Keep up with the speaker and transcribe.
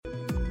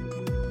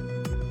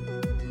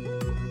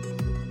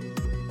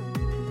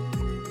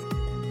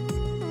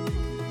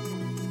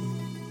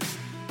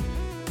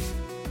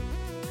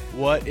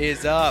What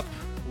is up?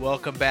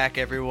 Welcome back,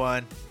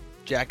 everyone.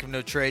 Jack of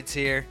No Trades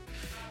here.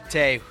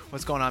 Tay,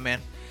 what's going on,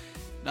 man?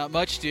 Not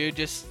much, dude.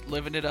 Just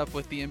living it up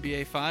with the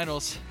NBA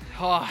Finals.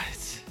 Oh,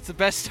 it's the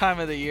best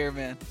time of the year,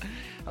 man.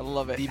 I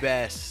love it. The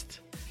best.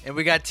 And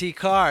we got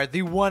T-Car,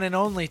 the one and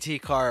only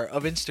T-Car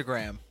of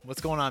Instagram.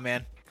 What's going on,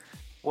 man?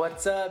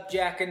 What's up,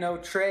 Jack of No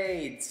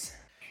Trades?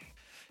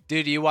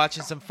 Dude, are you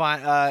watching some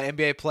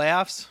NBA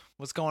playoffs?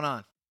 What's going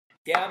on?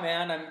 Yeah,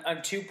 man,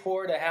 I'm too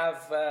poor to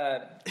have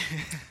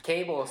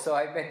cable, so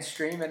I've been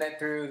streaming it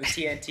through the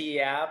TNT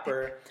app,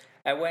 or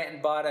I went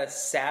and bought a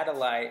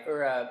satellite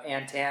or a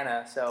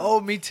antenna. So Oh,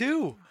 me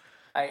too.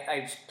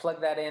 I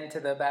plugged that into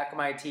the back of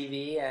my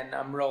TV, and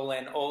I'm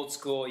rolling old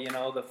school. You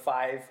know, the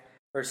 5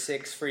 or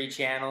 6 free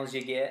channels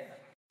you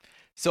get.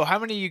 So how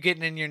many are you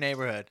getting in your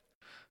neighborhood?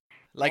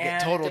 Like Man,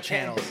 total it depends.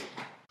 channels?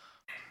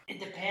 It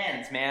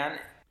depends, man.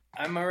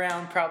 I'm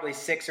around probably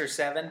 6 or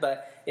 7,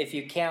 but if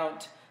you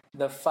count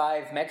the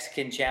 5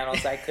 Mexican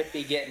channels, I could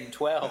be getting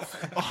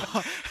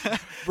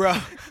 12.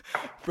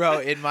 Bro,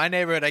 in my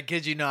neighborhood, I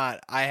kid you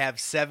not, I have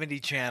 70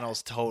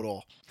 channels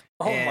total.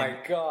 Oh And my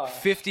god.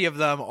 50 of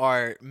them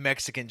are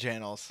Mexican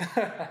channels.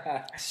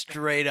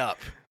 Straight up.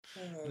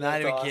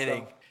 Not even awesome.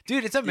 kidding.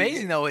 Dude, it's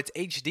amazing though. It's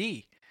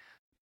HD.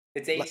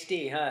 It's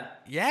HD, huh?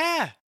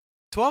 Yeah.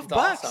 12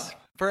 That's bucks awesome.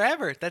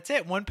 forever. That's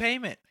it. One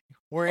payment.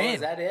 We're Oh, in.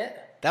 is that it?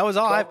 That was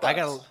all. I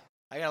 12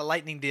 got a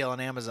lightning deal on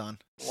Amazon.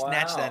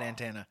 Snatch Wow. that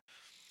antenna.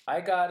 I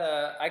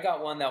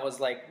got one that was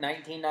like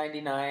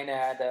 $19.99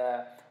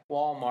 at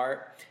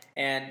Walmart,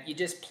 and you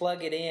just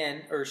plug it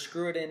in or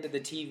screw it into the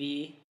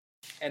TV,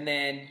 and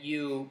then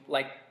you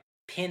like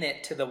pin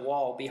it to the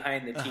wall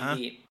behind the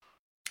TV.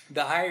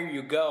 The higher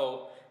you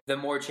go, the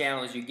more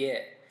channels you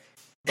get.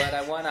 But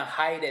I want to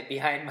hide it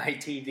behind my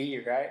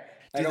TV, right?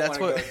 I Dude, don't that's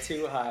want to what- go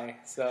too high.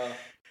 So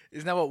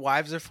Isn't that what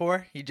wives are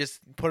for? You just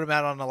put them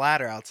out on the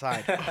ladder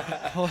outside.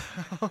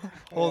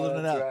 Holding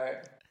it up.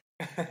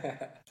 That's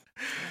right.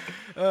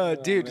 Oh,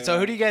 dude. So who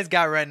man. do you guys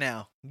got right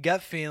now?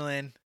 Gut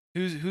feeling.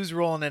 Who's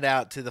rolling it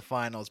out to the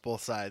finals,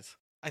 both sides?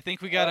 I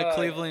think we got a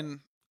Cleveland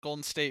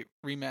Golden State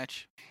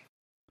rematch.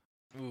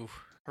 Ooh,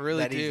 I really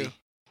that do. easy.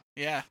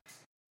 Yeah.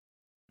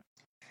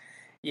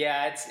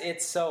 Yeah,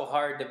 it's so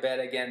hard to bet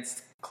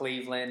against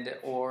Cleveland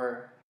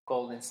or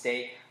Golden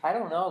State. I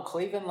don't know.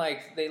 Cleveland,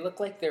 like, they look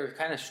like they're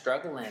kind of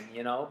struggling,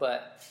 you know,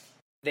 but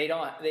they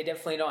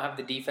definitely don't have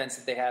the defense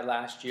that they had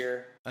last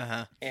year.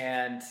 Uh-huh.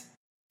 And,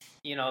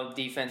 you know,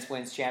 defense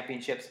wins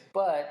championships.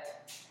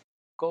 But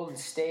Golden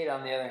State,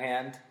 on the other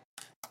hand,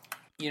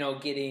 you know,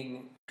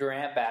 getting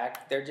Durant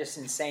back, they're just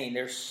insane.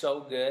 They're so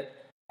good.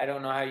 I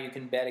don't know how you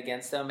can bet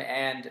against them,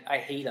 and I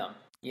hate them,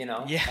 you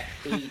know? Yeah.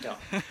 I hate them.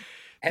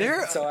 And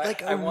They're so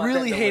like I a want them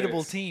really to hateable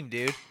lose. team,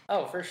 dude.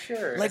 Oh, for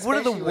sure. Like, one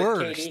of the Especially with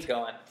worst. KD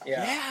going.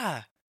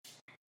 Yeah.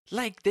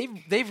 Like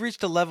they've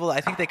reached a level.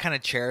 I think they kind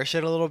of cherish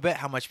it a little bit.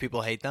 How much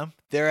people hate them.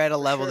 They're at a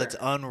level sure. that's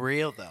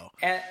unreal, though.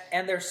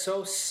 And they're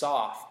so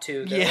soft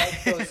too. They're Yeah.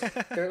 like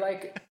those. They're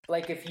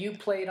like if you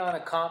played on a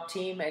comp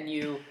team and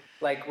you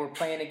like were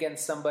playing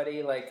against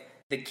somebody like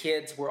the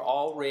kids were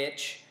all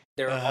rich.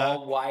 They're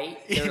all white.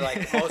 They're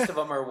like most of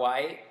them are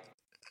white,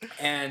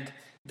 and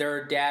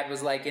their dad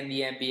was like in the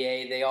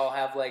NBA. They all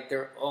have like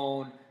their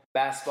own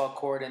basketball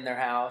court in their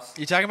house.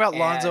 You're talking about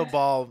Lonzo And-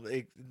 Ball.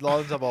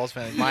 Lonzo Ball's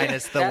fan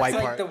minus the that's white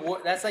like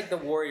part. That's like the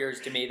Warriors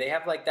to me. They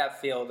have like that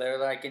feel. They're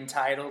like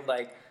entitled,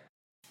 like.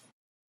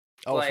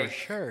 Oh, for like,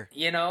 sure.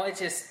 You know, it's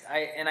just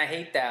I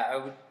hate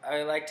that.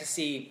 I like to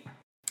see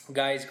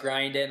guys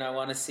grinding. I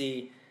want to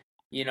see,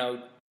 you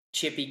know,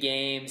 chippy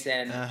games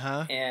and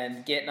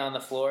and getting on the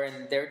floor,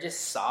 and they're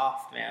just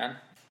soft, man.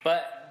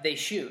 But they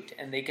shoot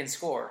and they can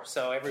score,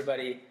 so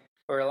everybody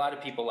or a lot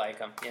of people like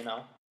them. You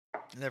know,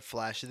 They're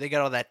flashy. They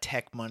got all that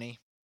tech money.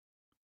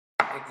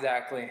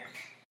 exactly.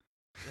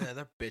 Yeah,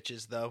 they're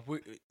bitches though.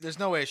 There's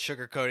no way of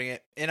sugarcoating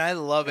it, and I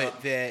love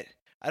it that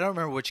I don't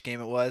remember which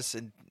game it was.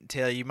 And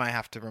Taylor, you might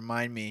have to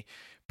remind me.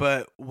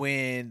 But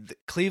when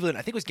Cleveland,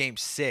 I think it was Game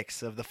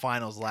 6 of the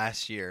finals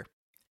last year,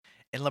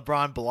 and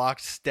LeBron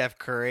blocked Steph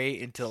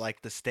Curry into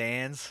like the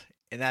stands,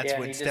 and that's Yeah,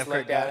 when he Steph just Curry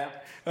looked at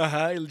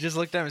him. He just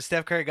looked at him, and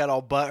Steph Curry got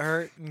all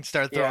butthurt and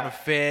started throwing Yeah. a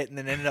fit, and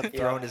then ended up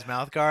Yeah. throwing his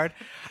mouth guard.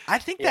 I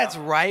think that's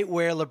right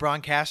where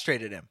LeBron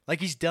castrated him.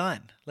 Like, he's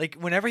done. Like,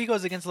 whenever he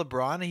goes against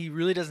LeBron, he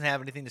really doesn't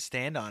have anything to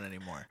stand on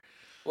anymore.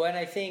 Well, and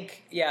I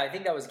think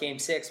that was Game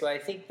 6. But I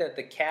think that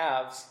the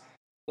Cavs,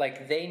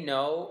 like, they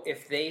know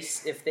if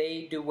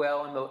they do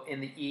well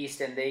in the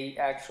East and they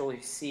actually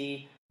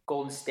see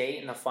Golden State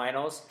in the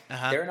finals,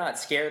 they're not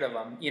scared of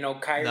them. You know,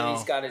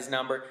 Kyrie's got his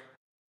number.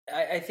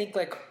 I think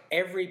like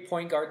every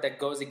point guard that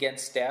goes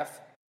against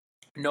Steph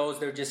knows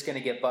they're just going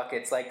to get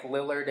buckets, like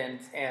Lillard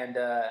and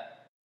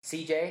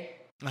CJ.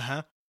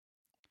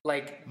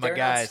 Like My they're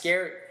guys. not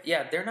scared.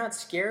 Yeah, they're not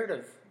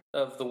scared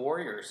of the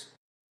Warriors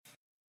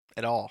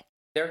At all.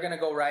 they're going to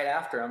go right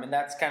after them. And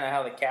that's kind of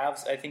how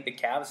I think the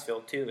Cavs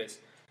feel too, is,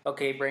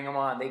 okay, bring them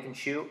on. They can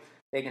shoot,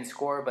 they can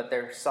score, but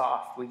they're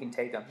soft. We can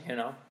take them, you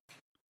know?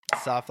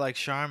 Soft like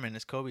Charmin,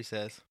 as Kobe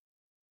says.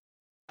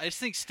 I just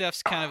think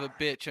Steph's kind of a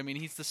bitch. I mean,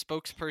 he's the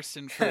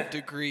spokesperson for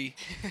Degree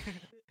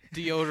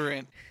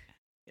deodorant,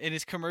 and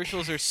his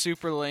commercials are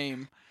super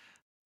lame.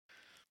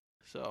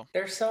 So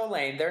They're so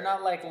lame. They're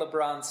not like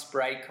LeBron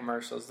Sprite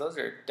commercials. Those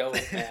are dope,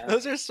 man.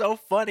 Those are so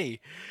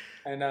funny.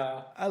 I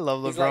know. I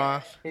love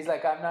LeBron. He's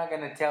like, I'm not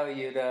going to tell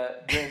you to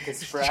drink a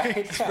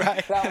Sprite.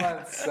 Sprite. That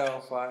one's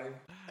so funny.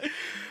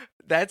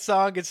 That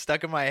song gets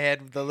stuck in my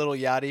head with the little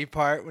Yachty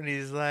part when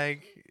he's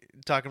like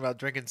talking about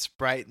drinking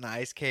Sprite in the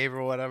ice cave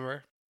or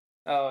whatever.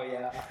 Oh,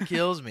 yeah.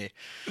 Kills me.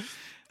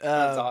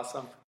 That's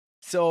awesome.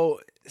 So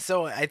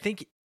I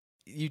think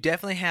you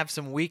definitely have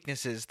some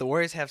weaknesses. The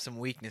Warriors have some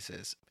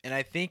weaknesses. And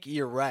I think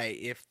you're right.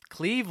 If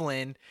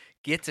Cleveland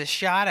gets a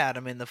shot at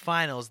them in the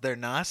finals, they're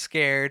not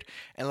scared.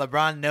 And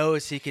LeBron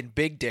knows he can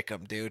big dick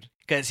them, dude.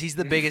 Because he's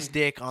the biggest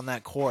dick on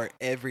that court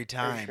every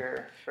time.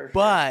 For sure.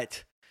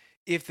 But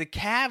if the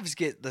Cavs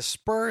get the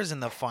Spurs in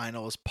the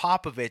finals,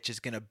 Popovich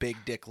is going to big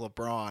dick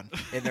LeBron.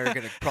 And they're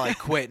going to probably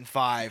quit in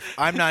 5.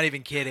 I'm not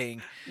even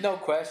kidding. No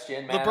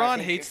question, man. LeBron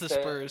hates the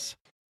Spurs.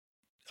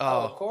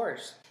 Oh, of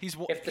course. He's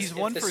If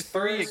 1 the for 3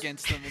 Spurs-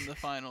 against them in the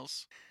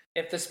finals.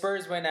 If the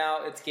Spurs win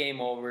out, it's game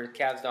over.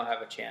 Cavs don't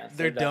have a chance.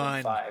 They're done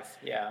in done. 5.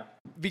 Yeah.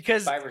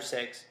 Because 5 or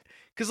 6.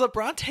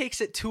 LeBron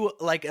takes it to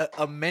like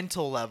a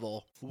mental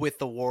level with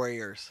the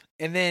Warriors.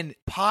 And then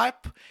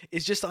Pop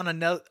is just on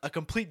a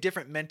complete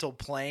different mental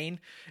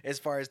plane as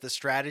far as the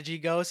strategy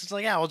goes. It's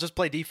like, yeah, we'll just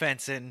play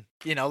defense and,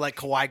 like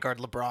Kawhi guard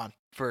LeBron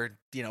for,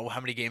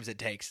 how many games it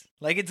takes.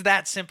 Like, it's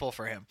that simple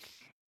for him.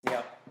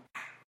 Yep.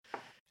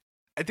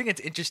 I think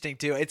it's interesting,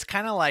 too. It's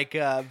kind of like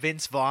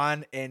Vince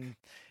Vaughn and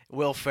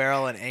Will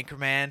Ferrell and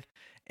Anchorman.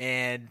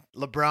 And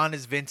LeBron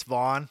is Vince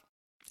Vaughn.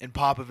 And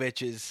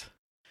Popovich is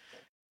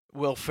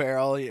Will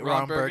Ferrell,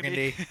 Ron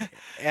Burgundy.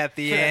 At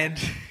the end,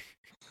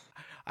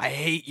 I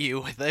hate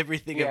you with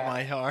everything in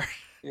my heart.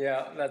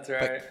 Yeah, that's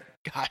right.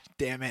 But, God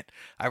damn it,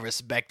 I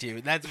respect you.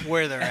 That's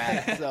where they're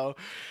at. So,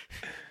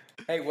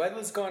 hey, what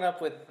was going on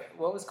with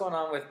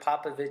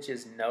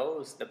Popovich's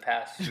nose the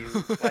past few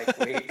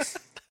weeks?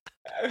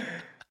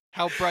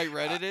 How bright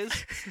red it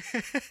is?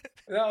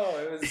 No,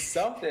 it was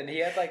something. He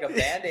had like a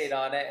Band-Aid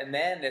on it, and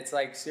then it's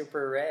like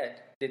super red.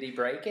 Did he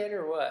break it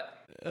or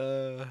what?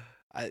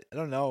 I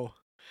don't know.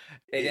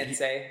 They didn't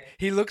say.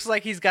 He looks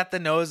like he's got the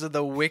nose of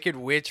the Wicked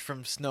Witch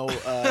from Snow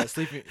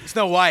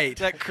White.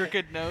 That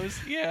crooked nose,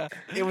 yeah,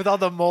 with all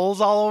the moles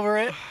all over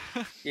it.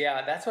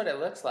 Yeah, that's what it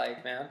looks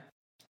like, man.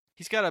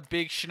 He's got a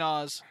big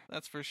schnoz,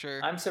 that's for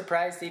sure. I'm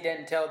surprised he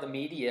didn't tell the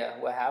media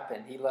what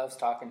happened. He loves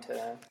talking to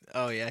them.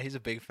 Oh yeah, he's a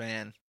big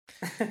fan.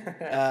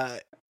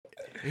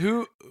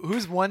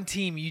 Who's one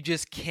team you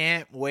just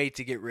can't wait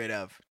to get rid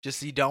of?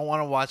 Just you don't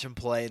want to watch them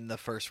play in the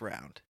first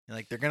round.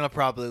 Like they're gonna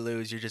probably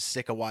lose. You're just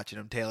sick of watching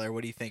them. Taylor,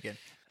 what are you thinking?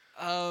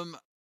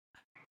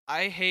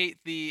 I hate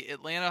the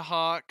Atlanta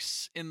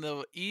Hawks in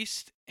the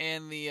East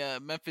and the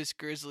Memphis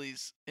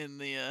Grizzlies in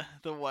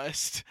the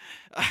West.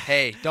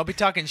 Hey, don't be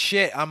talking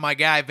shit on my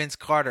guy Vince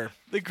Carter.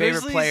 The favorite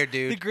Grizzlies, player,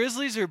 dude. The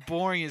Grizzlies are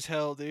boring as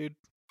hell, dude.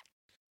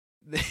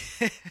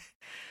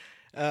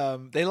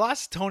 They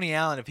lost Tony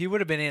Allen. If he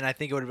would have been in, I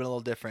think it would have been a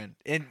little different.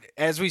 And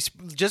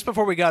just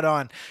before we got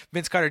on,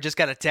 Vince Carter just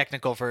got a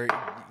technical for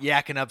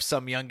yakking up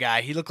some young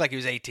guy. He looked like he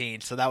was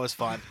 18, so that was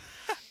fun.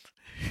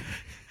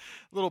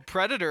 Little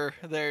predator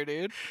there,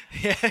 dude.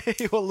 Yeah,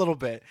 a little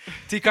bit.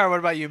 T-Car, what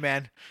about you,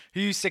 man? Who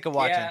are you sick of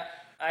watching?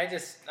 Yeah,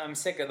 I'm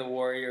sick of the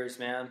Warriors,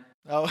 man.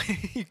 Oh,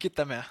 you get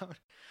them out.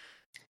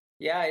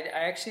 Yeah, I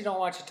actually don't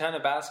watch a ton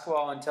of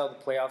basketball until the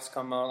playoffs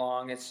come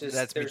along. It's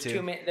just there's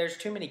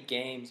too many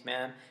games,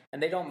 man,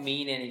 and they don't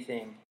mean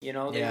anything. They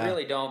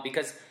really don't.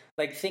 Because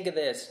think of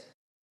this: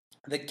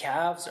 the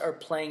Cavs are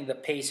playing the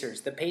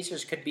Pacers. The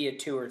Pacers could be a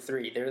 2 or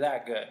 3. They're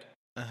that good.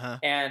 Uh-huh.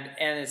 And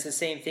it's the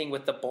same thing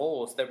with the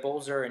Bulls. Their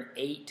Bulls are an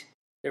 8.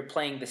 They're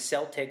playing the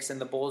Celtics, and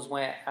the Bulls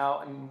went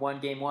out and won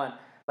game 1.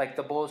 Like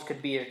the Bulls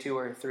could be a 2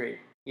 or 3.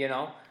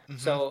 Mm-hmm.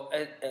 So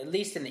at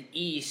least in the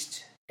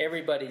East,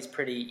 everybody's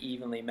pretty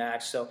evenly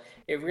matched. So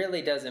it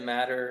really doesn't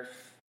matter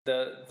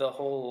the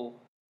whole.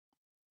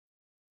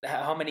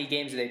 How many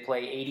games do they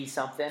play? 80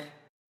 something.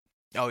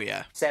 Oh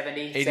yeah. 70,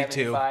 82.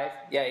 75.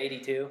 Yeah,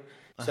 82.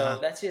 Uh-huh. So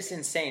that's just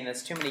insane.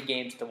 That's too many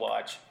games to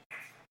watch.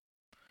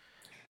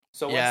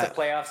 So Yeah. once the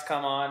playoffs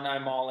come on,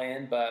 I'm all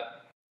in.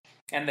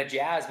 And the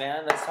Jazz,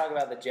 man. Let's talk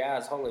about the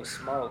Jazz. Holy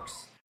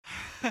smokes.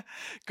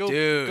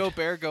 Dude. Go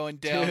Bear going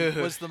down Dude.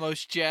 was the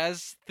most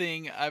Jazz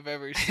thing I've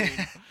ever seen.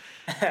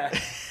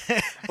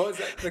 What was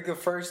that? Like the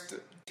first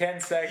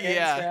 10 seconds,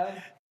 Yeah.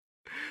 man?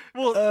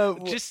 Well,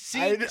 just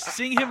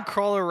seeing him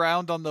crawl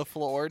around on the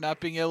floor, not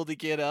being able to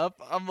get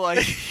up, I'm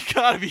like, you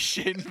gotta be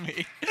shitting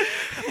me.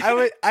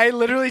 I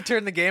literally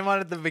turned the game on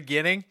at the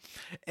beginning,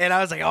 and I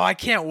was like, oh, I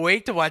can't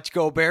wait to watch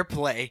Gobert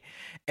play.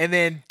 And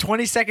then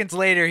 20 seconds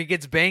later, he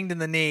gets banged in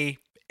the knee,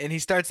 and he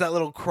starts that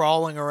little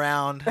crawling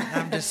around. And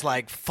I'm just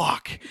like,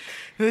 fuck,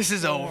 this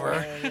is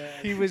over. Yeah.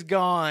 He was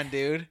gone,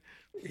 dude.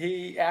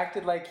 He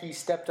acted like he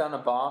stepped on a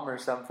bomb or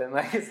something.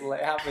 Like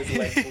half his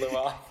leg flew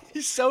off.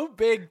 He's so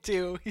big,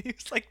 too.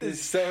 He's like He's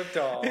this. so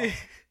tall.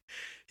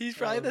 He's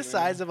probably the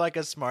size of like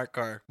a smart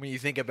car when you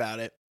think about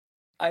it.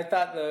 I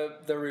thought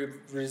the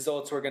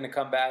results were going to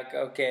come back.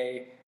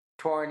 Okay,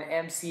 torn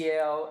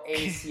MCL,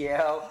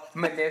 ACL,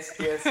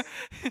 meniscus,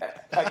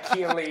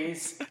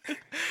 Achilles.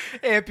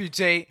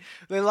 Amputate.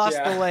 They lost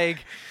the leg.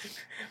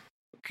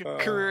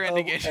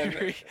 Career-ending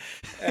injury.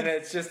 And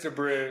it's just a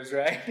bruise,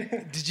 right?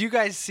 Did you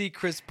guys see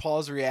Chris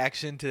Paul's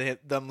reaction to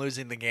them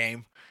losing the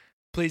game?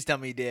 Please tell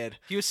me he did.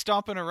 He was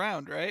stomping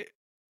around, right?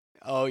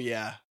 Oh,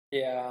 yeah.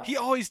 Yeah. He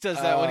always does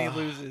that when he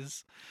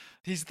loses.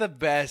 He's the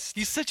best.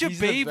 He's such a the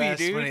baby, best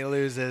dude. when he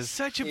loses.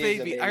 Such a He is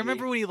a baby. I baby.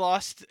 remember when he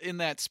lost in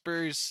that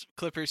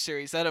Spurs-Clippers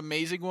series, that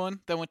amazing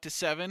one that went to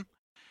 7.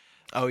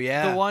 Oh,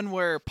 yeah. The one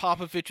where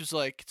Popovich was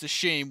like, it's a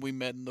shame we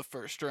met in the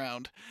first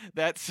round.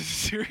 That's the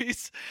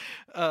series.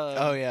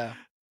 Oh, yeah.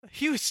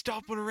 He was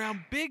stomping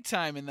around big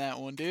time in that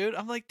one, dude.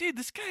 I'm like, dude,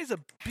 this guy's a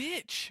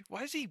bitch.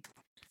 Why is he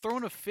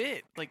throwing a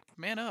fit? Like,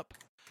 man up.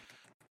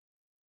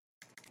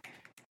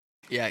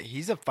 Yeah,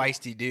 he's a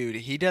feisty dude.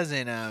 He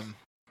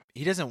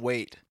doesn't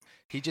wait.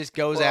 He just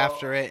goes Well-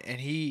 after it, and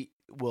he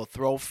will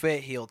throw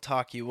fit. He'll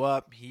talk you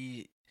up.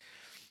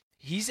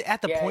 He's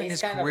at the point in he's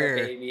his kind career.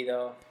 of a baby,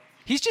 though.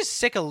 He's just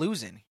sick of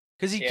losing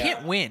because he Yeah.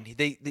 can't win.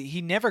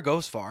 He never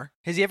goes far.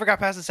 Has he ever got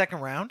past the second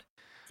round?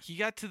 He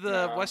got to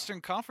the No. Western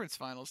Conference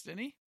Finals, didn't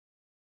he?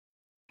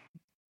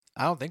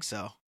 I don't think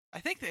so. I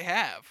think they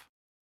have.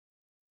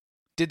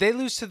 Did they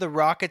lose to the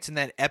Rockets in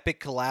that epic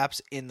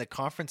collapse in the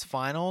conference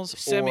finals?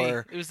 Semi.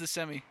 Or It was the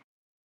semi.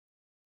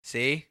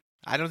 see,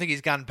 I don't think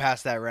he's gotten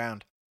past that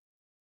round.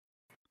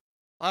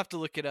 I'll have to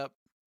look it up.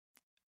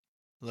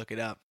 Look it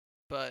up.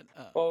 But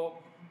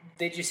Well,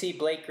 did you see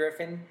Blake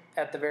Griffin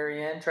at the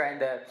very end trying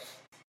to...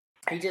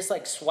 He just,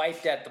 like,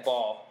 swiped at the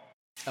ball.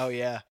 Oh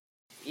yeah.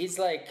 He's,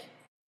 like...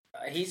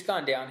 He's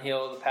gone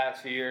downhill the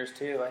past few years,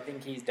 too. I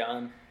think he's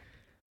done.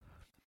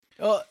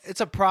 Well, it's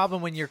a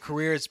problem when your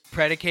career is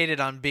predicated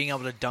on being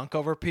able to dunk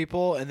over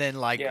people and then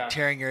like Yeah.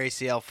 tearing your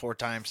ACL 4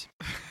 times.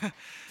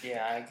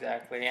 Yeah,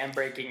 exactly. And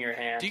breaking your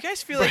hand. do you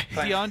guys feel like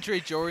Right.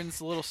 DeAndre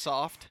Jordan's a little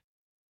soft?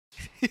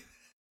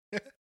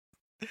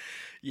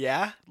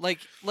 Yeah. Like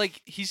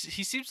he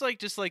seems like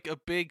just like a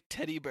big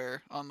teddy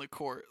bear on the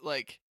court.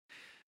 Like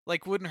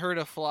wouldn't hurt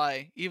a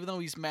fly, even though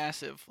he's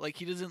massive. Like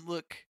he doesn't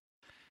look.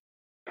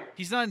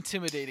 He's not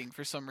intimidating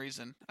for some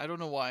reason. I don't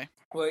know why.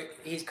 Well,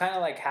 he's kind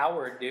of like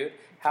Howard, dude.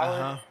 Howard,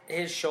 Uh-huh.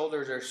 his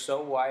shoulders are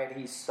so wide,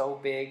 he's so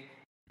big,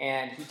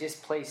 and he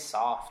just plays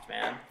soft,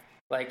 man.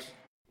 Like,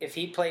 if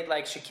he played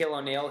like Shaquille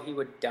O'Neal, he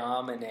would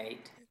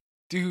dominate.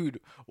 Dude,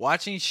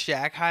 watching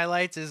Shaq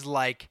highlights is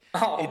like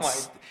Oh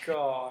It's- my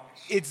gosh.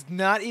 it's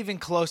not even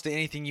close to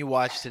anything you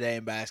watch today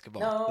in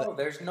basketball. No,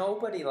 there's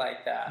nobody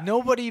like that.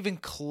 Nobody even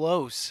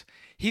close.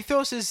 He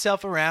throws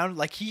himself around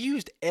like he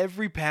used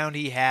every pound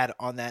he had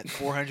on that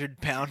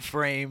 400-pound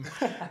frame.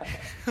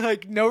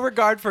 Like, no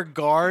regard for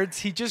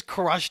guards. He just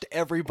crushed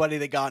everybody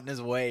that got in his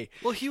way.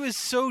 Well, he was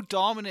so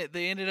dominant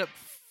they ended up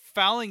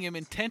fouling him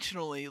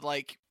intentionally,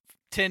 like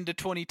 10 to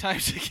 20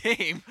 times a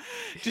game,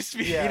 just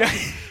Yeah.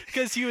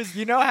 because he was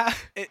You know how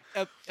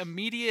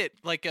immediate,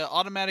 like an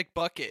automatic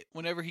bucket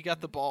whenever he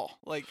got the ball.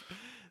 Like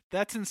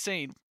that's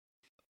insane.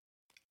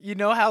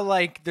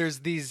 like there's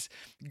these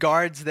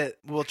guards that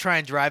will try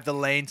and drive the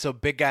lane so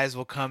big guys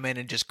will come in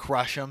and just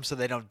crush them so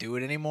they don't do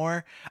it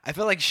anymore. I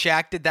feel like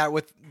Shaq did that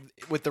with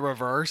the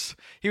reverse.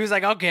 He was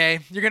like, okay,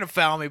 you're going to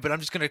foul me, but I'm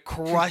just going to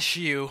crush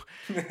you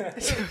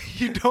so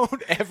you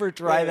don't ever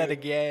try that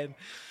again.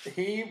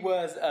 He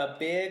was a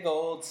big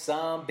old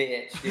some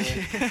bitch,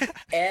 dude.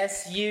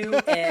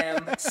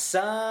 S-U-M,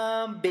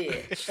 some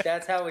bitch.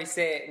 That's how we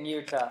say it in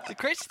Utah. The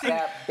crazy thing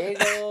That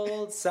big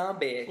old some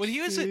bitch. when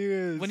he was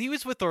when he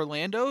was with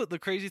Orlando, the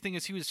crazy thing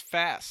is he was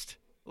fast.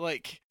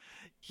 Like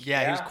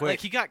Yeah, he was Yeah. quick. like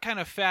he got kind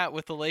of fat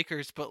with the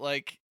Lakers, but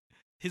like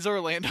his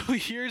Orlando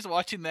years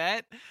watching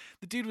that,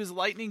 the dude was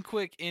lightning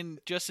quick and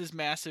just as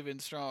massive and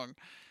strong.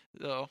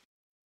 So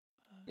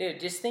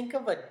Dude, just think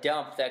of a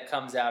dump that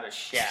comes out of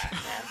Shaq,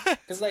 man.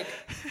 Because like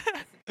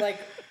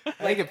I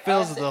think it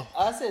fills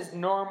us as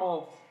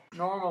normal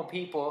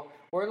people,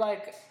 we're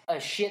like a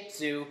Shih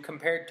Tzu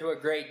compared to a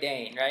Great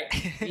Dane, right?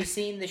 You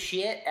seen the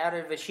shit out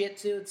of a Shih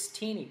Tzu? It's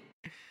teeny,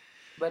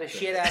 but a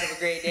shit out of a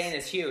Great Dane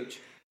is huge.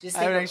 Just I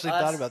think haven't of actually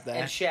us thought about that.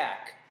 And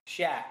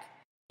Shaq,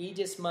 he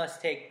just must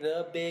take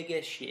the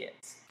biggest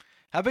shits.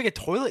 How big a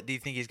toilet do you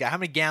think he's got? How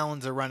many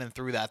gallons are running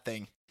through that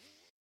thing?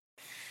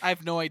 I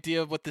have no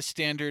idea what the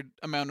standard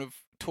amount of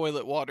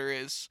toilet water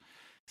is.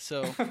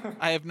 So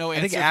I have no I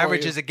answer. think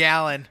average is a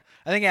gallon.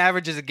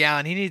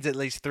 He needs at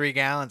least 3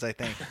 gallons, I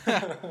think.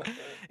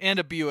 and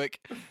a Buick.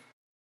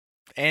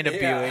 And a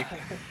Yeah. Buick.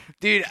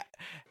 Dude,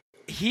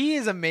 he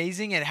is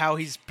amazing at how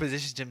he's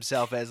positioned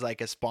himself as like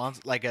a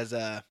sponsor, like as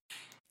a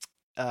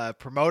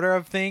promoter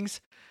of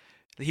things.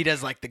 He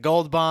does like the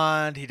Gold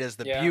Bond. He does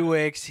the Yeah.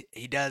 Buicks.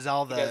 He does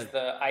all He does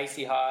the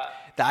icy hot.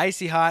 the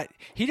Icy Hot.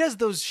 He does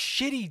those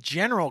shitty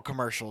General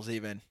commercials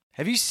even.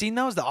 Have you seen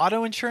those? The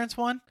auto insurance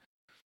one?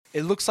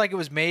 It looks like it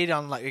was made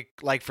on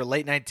like for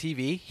late night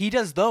TV. He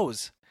does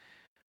those.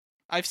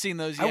 I've seen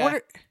those. Yeah. I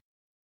wonder.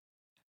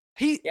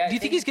 Yeah, I Do you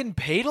think think- he's getting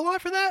paid a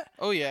lot for that?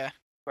 Oh yeah.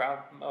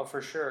 Oh,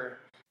 for sure.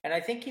 And I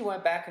think he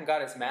went back and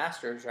got his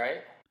master's,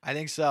 right? I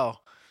think so.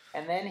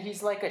 And then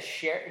he's like a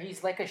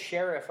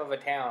sheriff of a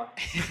town.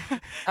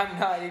 I'm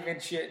not even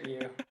shitting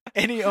you.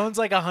 And he owns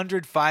like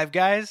 105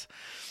 guys,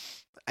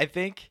 I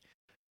think.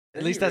 At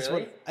Does least he that's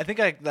really? what I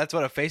think. That's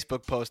what a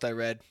Facebook post I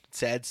read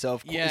said. So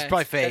of course, Yeah, it's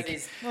probably 'Cause fake.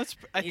 He's,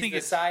 I he's think the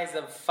it's size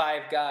of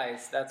 5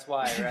 guys. That's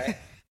why, right?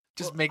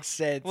 Just makes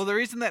sense. well. The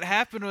reason that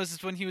happened was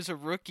is when he was a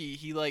rookie,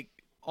 he like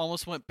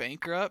almost went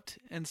bankrupt,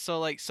 and so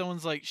like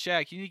someone's like,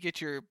 Shaq, you need to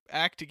get your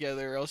act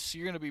together, or else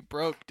you're gonna be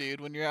broke, dude,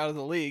 when you're out of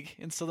the league.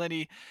 And so then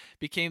he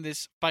became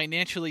this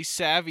financially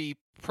savvy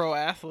pro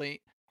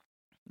athlete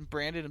and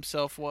branded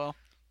himself well.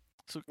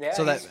 Yeah,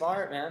 So he's that-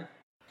 smart, man.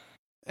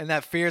 And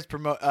that fear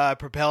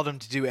propelled him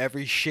to do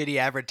every shitty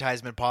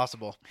advertisement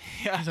possible.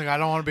 Yeah, He's like, I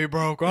don't want to be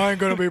broke. I ain't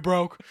gonna be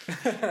broke.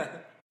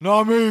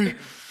 Not me.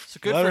 so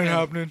good That for ain't him.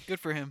 happening. Good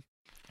for him.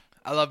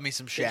 I love me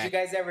some Did you Shaq.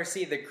 guys ever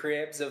see the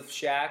cribs of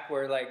Shaq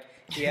where like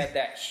he had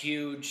that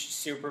huge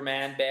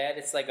Superman bed?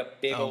 It's like a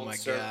big Oh old my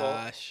circle.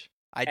 gosh,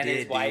 I And did,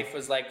 his wife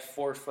was like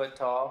 4 foot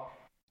tall.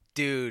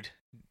 dude.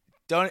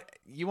 Don't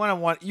you wonder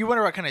what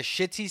kind of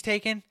shits he's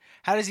taking?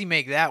 How does he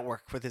make that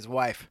work with his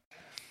wife?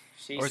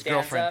 She Or his stands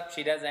girlfriend. up.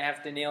 She doesn't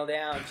have to kneel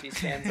down. She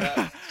stands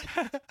up.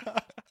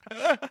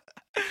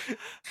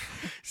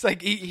 It's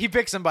like he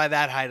picks him by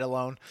that height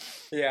alone.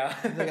 Yeah.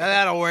 He's like,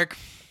 that'll work.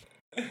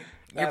 You're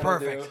That'll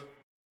perfect. do.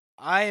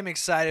 I am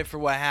excited for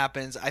what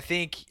happens. I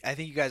think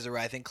you guys are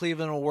right. I think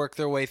Cleveland will work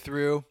their way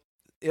through.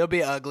 It'll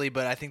be ugly,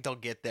 but I think they'll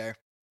get there,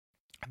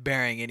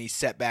 bearing any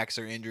setbacks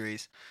or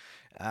injuries.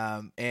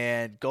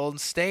 And Golden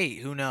State,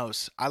 who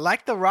knows? I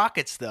like the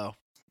Rockets though.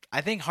 I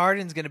think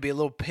Harden's going to be a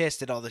little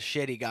pissed at all the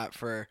shit he got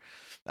for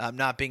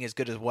not being as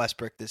good as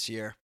Westbrook this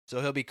year.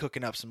 So he'll be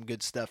cooking up some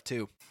good stuff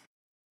too.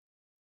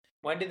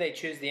 When do they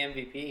choose the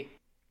MVP?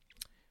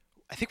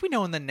 I think we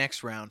know in the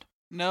next round.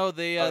 No,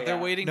 they're yeah.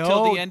 waiting No.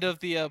 till the end of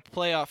the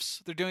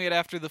playoffs. They're doing it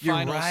after the You're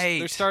finals. right.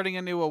 They're starting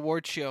a new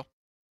award show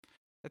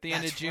at the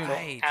end That's of June.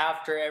 right.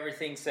 After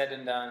everything's said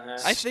and done, huh?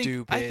 I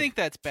Stupid. think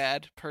that's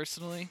bad,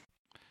 personally.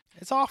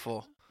 It's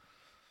awful.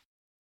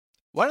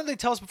 Why don't they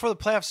tell us before the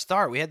playoffs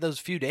start? We had those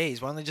few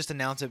days. Why don't they just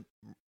announce it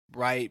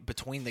right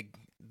between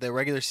the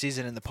regular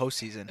season and the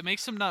postseason? It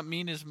makes them not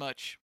mean as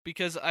much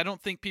because I don't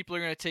think people are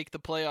going to take the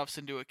playoffs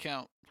into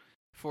account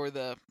for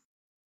the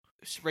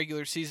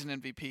regular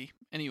season MVP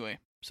anyway.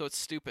 So it's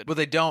stupid. Well,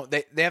 they don't.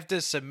 They have to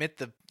submit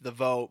the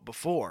vote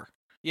before.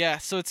 Yeah,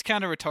 so it's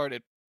kind of retarded.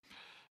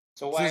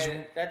 So why?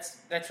 So That's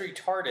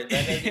retarded.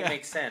 That doesn't Yeah.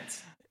 make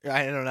sense.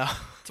 I don't know.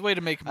 It's a way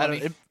to make I money.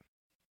 don't.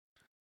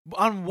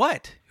 On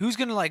what? Who's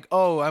gonna like?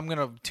 Oh, I'm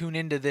gonna tune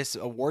into this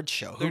award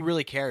show. Who They're-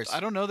 really cares? I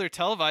don't know. They're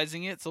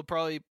televising it, so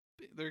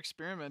they're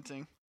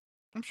experimenting.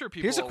 I'm sure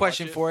people. Here's a will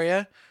question watch it. for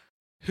you: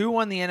 Who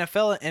won the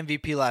NFL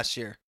MVP last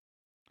year?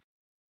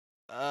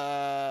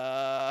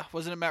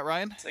 Wasn't it Matt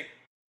Ryan? It's like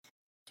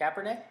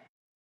Kaepernick.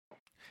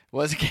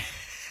 Was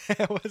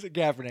it? Was it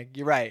Kaepernick?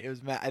 You're right. It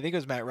was Matt. I think it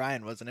was Matt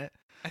Ryan, wasn't it?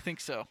 I think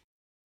so.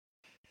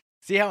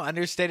 See how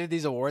understated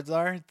these awards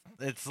are?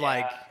 It's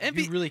like who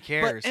really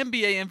cares? But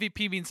NBA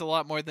MVP means a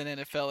lot more than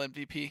NFL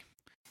MVP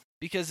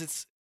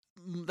because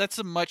that's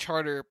a much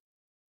harder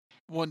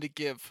one to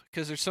give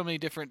because there's so many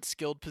different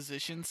skilled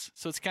positions.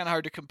 So it's kind of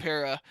hard to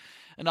compare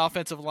an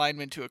offensive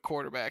lineman to a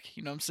quarterback.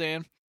 You know what I'm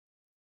saying?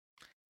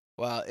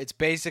 Well, it's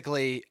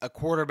basically a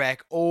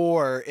quarterback,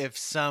 or if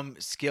some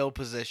skill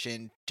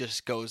position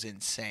just goes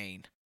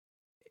insane.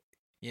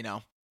 You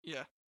know?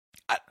 Yeah.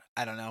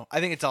 I don't know. I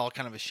think it's all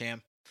kind of a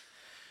sham.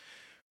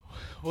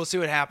 We'll see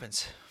what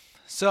happens.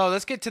 So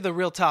let's get to the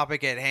real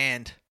topic at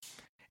hand,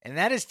 and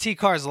that is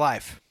T-Car's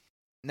life.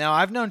 Now,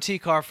 I've known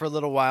T-Car for a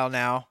little while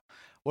now.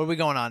 What are we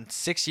going on?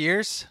 6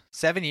 years?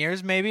 7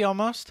 years, maybe,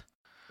 almost?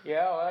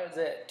 Yeah, what is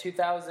it?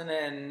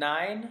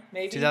 2009,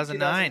 maybe?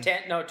 2009.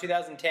 2010? No,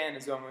 2010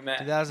 is when we met.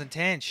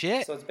 2010.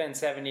 Shit. So it's been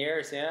 7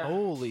 years, yeah.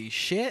 Holy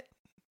shit.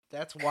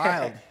 That's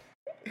wild.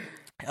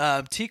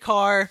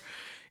 T-Car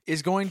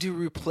is going to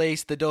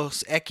replace the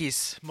Dos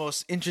Equis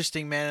most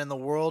interesting man in the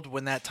world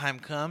when that time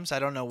comes. I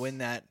don't know when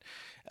that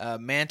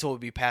mantle will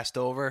be passed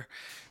over,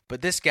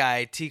 but this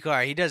guy,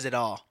 T-Car, he does it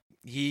all.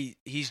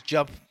 He's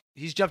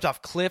jumped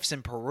off cliffs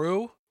in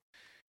Peru.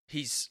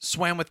 He's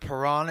swam with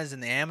piranhas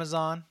in the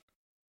Amazon.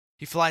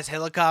 He flies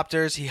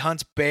helicopters. He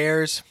hunts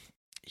bears.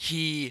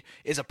 He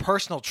is a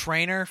personal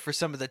trainer for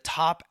some of the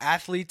top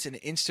athletes and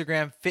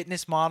Instagram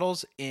fitness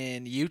models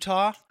in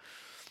Utah.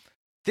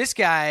 This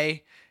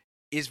guy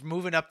is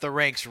moving up the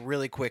ranks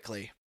really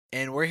quickly,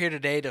 and we're here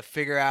today to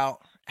figure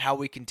out how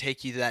we can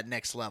take you to that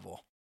next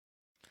level.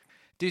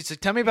 Dude, so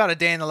tell me about a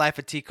day in the life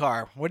of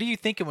T-Car. What are you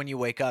thinking when you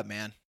wake up,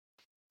 man?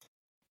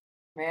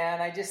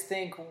 Man, I just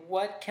think,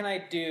 what can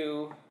I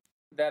do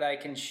that I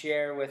can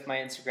share with my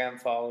Instagram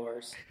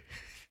followers?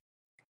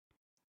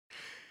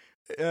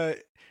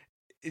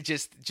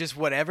 Just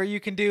whatever you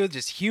can do.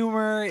 Just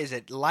humor. Is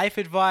it life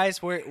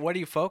advice? What are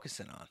you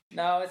focusing on?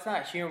 No, it's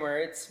not humor.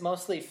 It's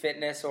mostly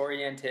fitness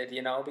oriented,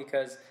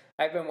 because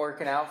I've been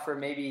working out for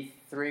maybe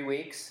 3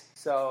 weeks.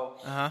 So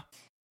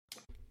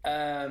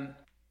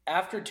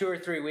after 2 or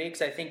 3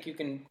 weeks, I think you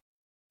can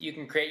you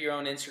can create your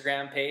own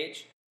Instagram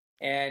page,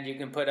 and you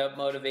can put up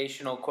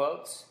motivational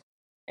quotes,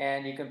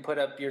 and you can put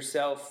up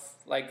yourself,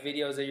 like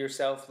videos of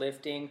yourself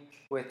lifting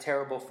with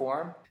terrible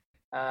form.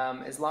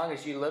 As long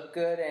as you look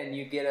good and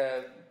you get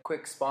a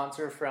quick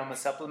sponsor from a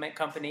supplement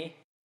company,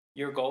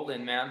 you're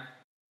golden, man.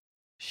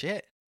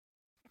 Shit.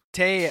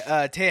 Tay,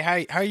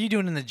 how are you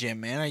doing in the gym,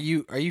 man?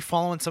 Are you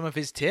following some of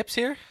his tips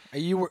here? Are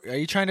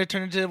you trying to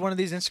turn into one of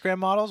these Instagram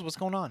models? What's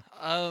going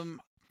on?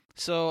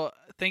 So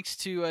thanks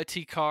to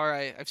T-Car,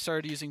 I've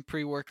started using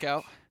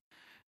pre-workout,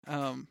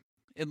 and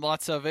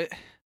lots of it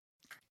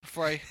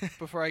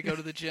before I go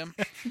to the gym.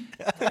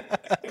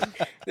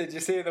 Did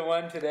you see the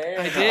one today?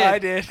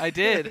 I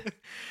did.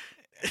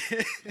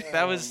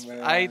 That was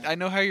I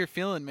know how you're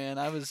feeling, man.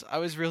 I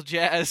was real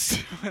jazzed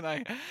when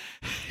I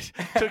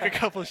took a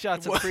couple of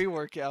shots of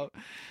pre-workout.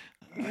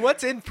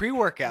 What's in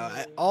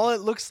pre-workout? All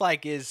it looks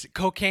like is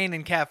cocaine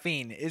and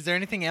caffeine. Is there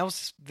anything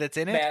else that's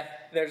in it? Meth.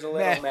 There's a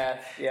little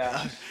meth.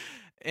 Yeah.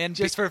 And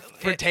just for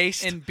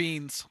taste and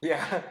beans.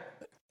 Yeah.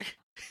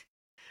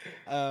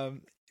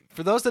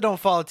 For those that don't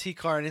follow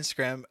T-Car on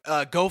Instagram,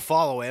 go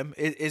follow him.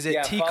 Is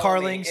it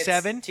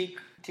T-Carling7?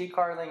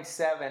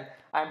 T-Carling7.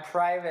 I'm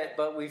private,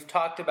 but we've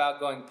talked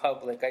about going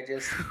public. I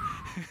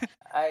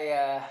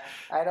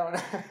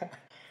don't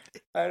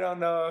I don't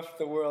know if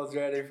the world's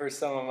ready for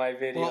some of my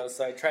videos,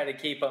 so I try to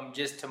keep them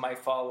just to my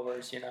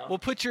followers, We'll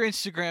put your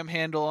Instagram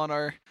handle on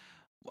our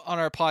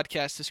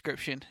podcast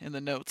description in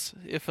the notes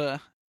if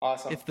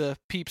awesome. If the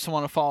peeps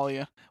want to follow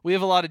you. We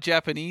have a lot of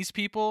Japanese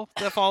people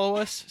that follow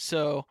us,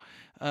 so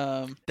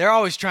they're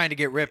always trying to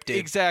get ripped, dude.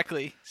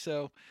 Exactly.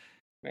 So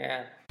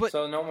man,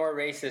 so no more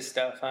racist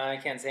stuff, huh? I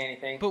can't say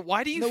anything. But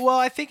why do you? Well,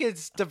 I think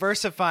it's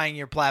diversifying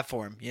your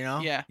platform.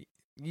 Yeah.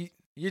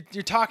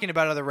 You're talking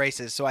about other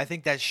races, so I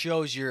think that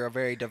shows you're a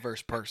very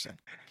diverse person.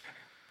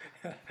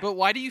 But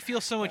why do you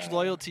feel so much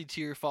loyalty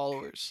to your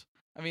followers?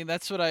 I mean,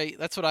 that's what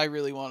I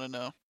really want to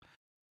know.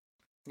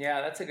 Yeah,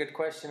 that's a good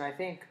question. I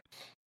think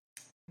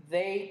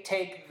they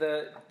take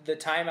the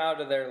time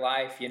out of their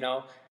life.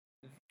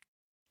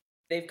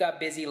 They've got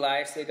busy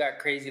lives, they've got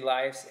crazy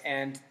lives,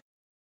 and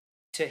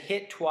to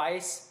hit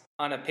twice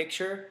on a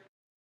picture,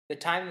 the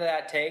time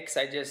that takes,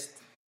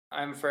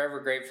 I'm forever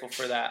grateful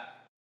for that.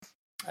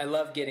 I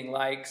love getting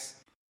likes,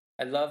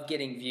 I love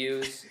getting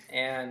views,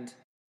 and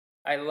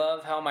I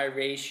love how my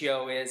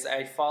ratio is.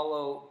 I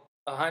follow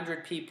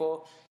 100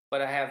 people,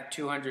 but I have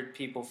 200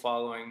 people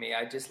following me.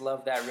 I just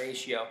love that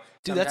ratio.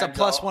 Dude, that's a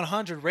plus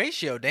 100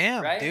 ratio.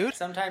 Damn, right? Dude.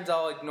 Sometimes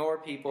I'll ignore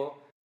people,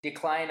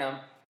 decline them,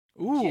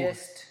 Ooh.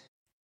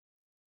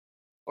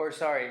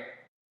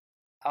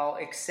 I'll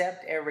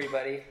accept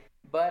everybody,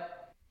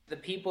 but the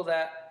people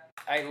that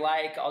I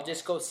like, I'll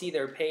just go see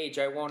their page.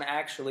 I won't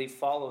actually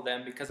follow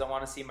them because I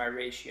want to see my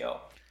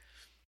ratio.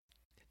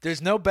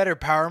 There's no better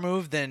power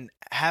move than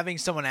having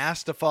someone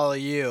ask to follow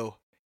you.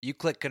 You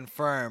click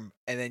confirm,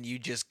 and then you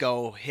just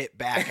go hit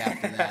back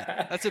after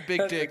that. That's a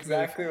big dick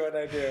exactly move. What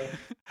I do.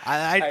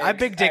 I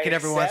big dick it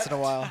every once in a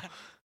while.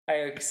 I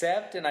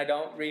accept, and I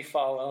don't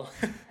refollow.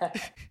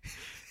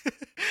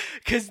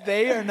 Because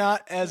they are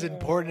not as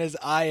important as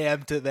I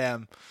am to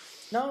them.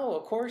 No,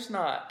 of course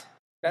not.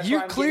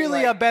 You're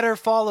clearly a better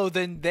follow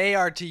than they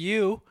are to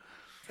you.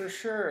 For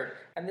sure.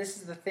 And this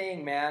is the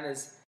thing, man,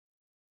 is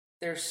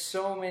there's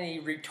so many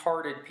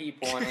retarded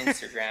people on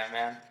Instagram,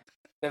 man.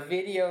 The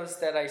videos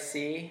that I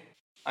see,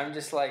 I'm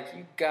just like,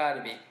 you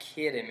gotta be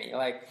kidding me.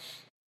 Like,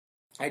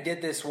 I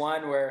did this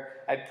one where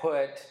I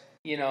put,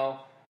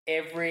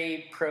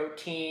 every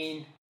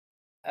protein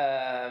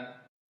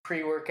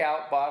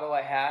pre-workout bottle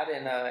I had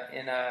in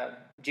a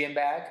gym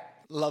bag.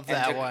 Love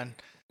that one.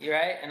 You're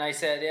right, and I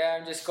said, "Yeah,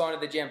 I'm just going to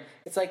the gym."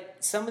 It's like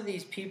some of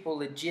these people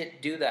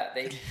legit do that.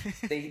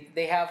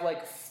 They have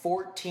like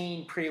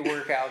 14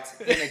 pre-workouts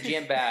in a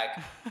gym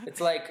bag. It's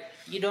like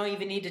you don't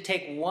even need to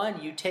take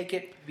one. You take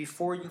it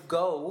before you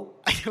go,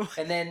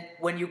 and then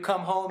when you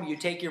come home, you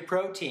take your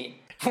protein.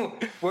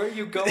 Where are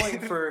you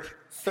going for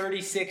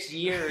 36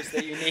 years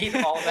that you need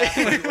all that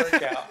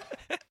pre-workout?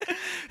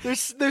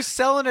 They're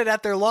selling it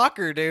at their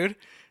locker, dude.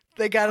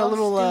 They got a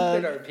little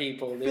stupid are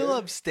people, dude?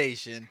 fill-up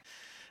station.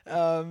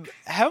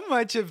 How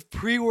much of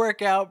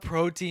pre-workout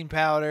protein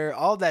powder,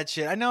 all that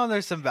shit? I know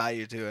there's some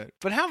value to it,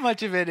 but how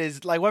much of it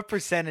is like? What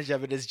percentage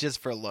of it is just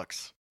for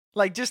looks?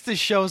 Like just to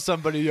show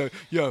somebody,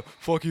 yeah,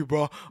 fuck you,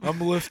 bro. I'm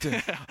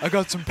lifting. I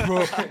got some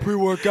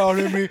pre-workout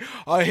in me.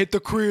 I hit the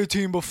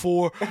creatine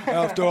before.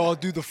 After I'll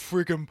do the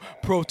freaking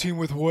protein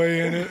with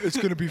whey in it. It's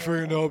gonna be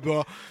freaking dope,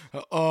 bro.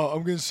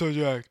 I'm getting so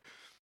jacked.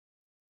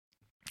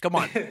 Come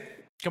on.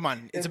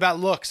 It's about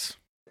looks.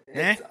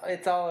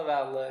 It's all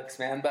about looks,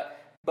 man.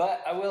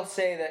 But I will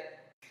say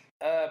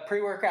that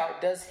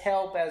pre-workout does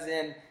help, as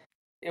in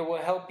it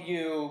will help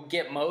you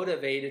get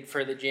motivated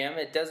for the gym.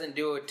 It doesn't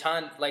do a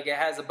ton, like it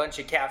has a bunch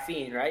of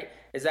caffeine, right?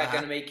 Is that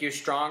going to make you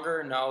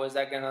stronger? No. Is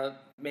that going to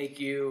make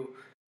you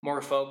more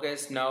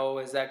focused? No.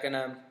 Is that going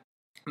to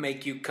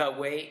make you cut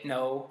weight?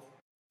 No.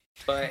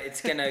 But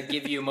it's going to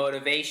give you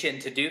motivation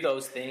to do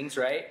those things,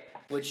 right?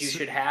 Which you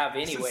should have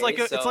anyway.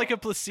 It's like a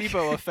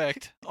placebo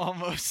effect,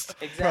 almost.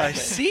 Exactly.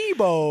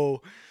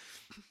 Placebo.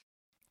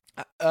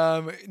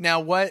 Now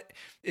what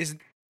is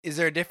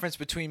there a difference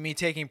between me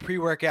taking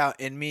pre-workout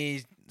and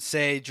me,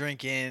 say,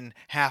 drinking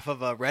half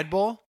of a Red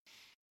Bull?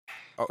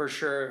 For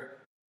sure.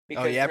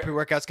 Oh yeah,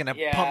 pre-workout's gonna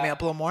pump me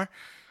up a little more.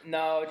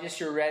 No, just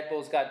your Red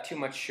Bull's got too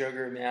much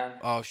sugar, man.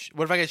 Oh,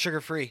 what if I get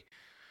sugar-free?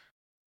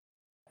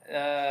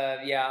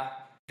 Yeah.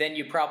 Then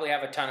you probably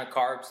have a ton of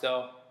carbs,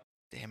 though.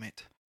 Damn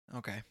it.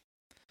 Okay.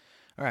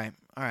 All right.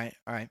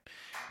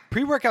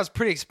 Pre-workout's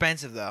pretty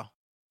expensive, though.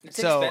 It's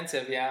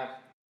expensive, yeah.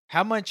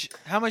 How much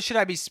should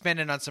I be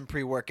spending on some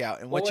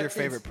pre-workout? And what's your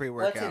favorite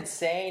pre-workout? What's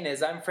insane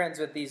is I'm friends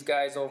with these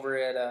guys over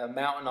at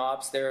Mountain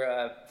Ops. They're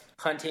a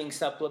hunting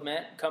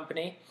supplement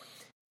company.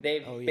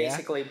 They've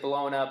basically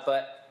blown up,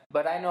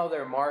 but I know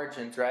their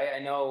margins, right? I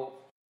know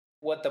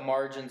what the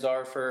margins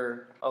are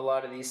for a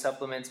lot of these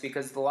supplements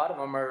because a lot of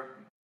them are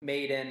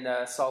made in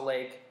Salt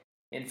Lake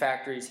in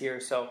factories here.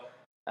 So,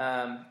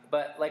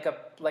 but like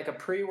a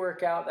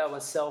pre-workout that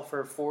would sell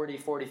for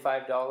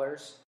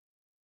 $45,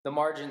 the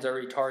margins are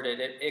retarded.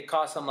 It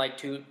costs them like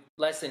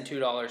less than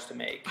 $2 to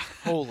make.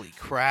 Holy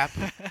crap!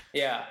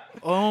 Yeah.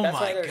 Oh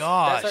my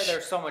gosh! That's why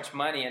there's so much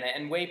money in it.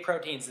 And whey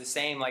protein's the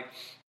same. Like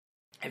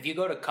if you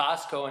go to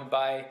Costco and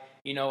buy,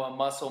 a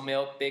Muscle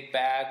Milk big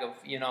bag of,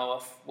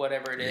 of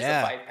whatever it is, a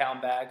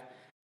 5-pound bag,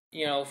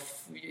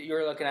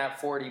 you're looking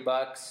at $40.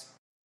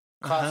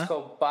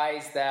 Costco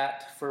buys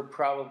that for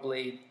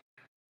probably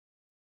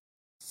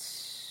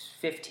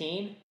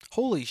 15.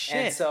 Holy shit!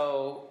 And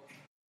so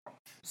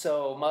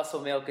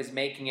Muscle Milk is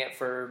making it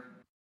for,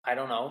 I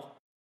don't know,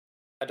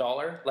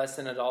 $1, less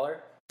than $1.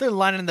 They're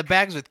lining the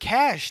bags with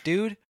cash,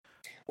 dude.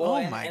 Well,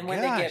 and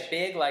when they get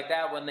big like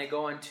that, when they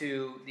go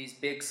into these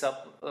big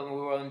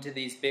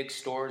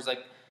stores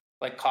like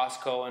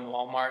Costco and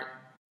Walmart,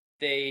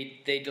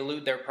 they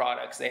dilute their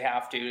products. They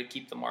have to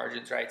keep the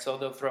margins right. So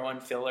they'll throw in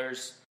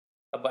fillers,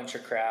 a bunch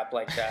of crap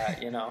like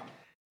that,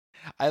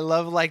 I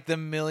love like the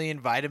million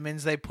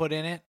vitamins they put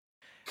in it.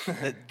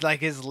 That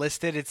like is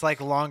listed. It's like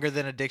longer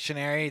than a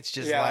dictionary. It's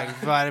just like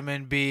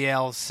vitamin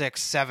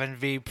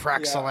BL6-7V,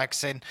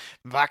 Praxilexin,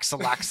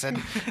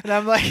 Vaxilaxin, and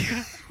I'm like,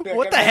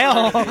 what the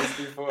hell?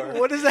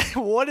 What does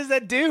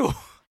that do?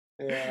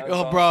 Yeah,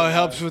 oh, bro, it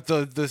helps with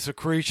the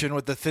secretion,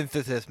 with the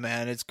synthesis,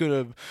 man. It's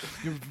you're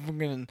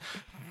gonna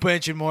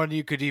benching more than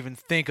you could even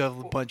think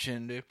of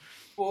punching, dude.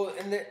 Well,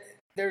 and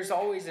there's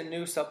always a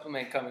new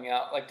supplement coming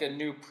out, like a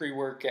new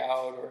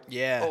pre-workout, or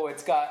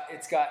it's got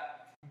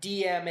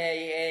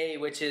DMAA,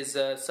 which is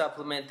a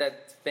supplement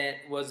that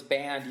was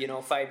banned,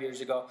 5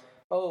 years ago.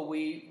 Oh,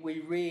 we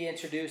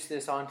reintroduced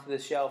this onto the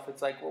shelf.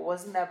 It's like, well,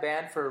 wasn't that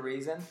banned for a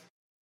reason?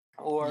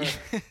 Or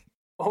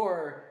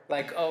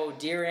like, oh,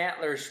 deer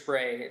antler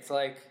spray. It's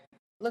like,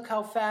 look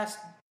how fast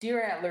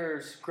deer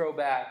antlers grow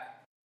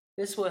back.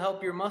 This will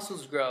help your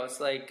muscles grow.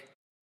 It's like,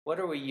 what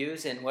are we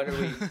using? What are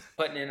we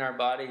putting in our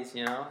bodies?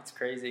 It's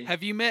crazy.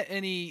 Have you met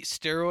any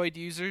steroid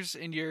users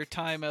in your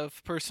time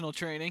of personal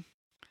training?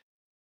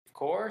 Of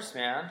course,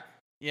 man.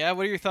 Yeah,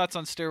 what are your thoughts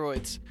on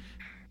steroids?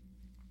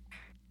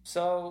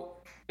 So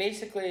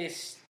basically,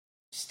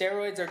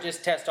 steroids are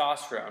just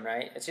testosterone,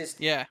 right? It's just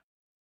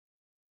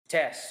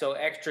so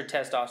extra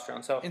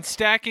testosterone. So and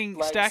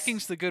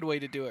stacking's the good way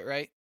to do it,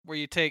 right? Where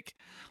you take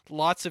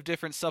lots of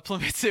different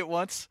supplements at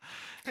once.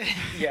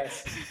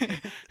 Yes,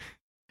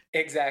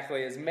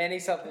 exactly. As many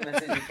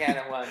supplements as you can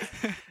at once.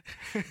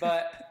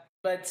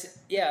 But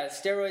yeah,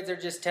 steroids are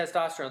just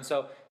testosterone.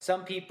 So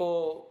some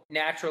people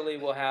naturally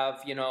will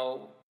have,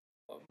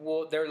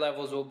 their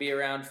levels will be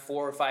around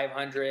 400 or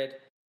 500,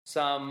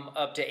 some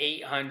up to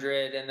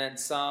 800, and then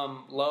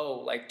some low,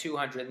 like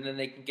 200, and then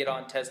they can get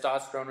on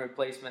testosterone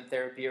replacement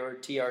therapy or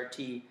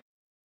TRT.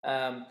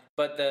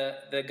 But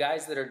the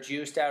guys that are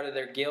juiced out of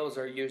their gills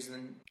are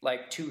using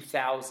like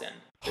 2,000.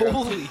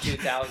 Holy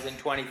 2,000,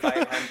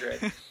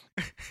 2,500.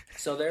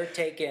 So they're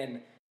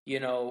taking,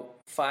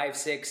 5,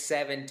 6,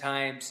 7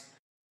 times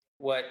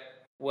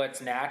what's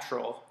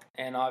natural,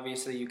 and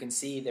obviously you can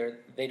see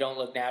they don't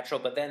look natural,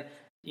 but then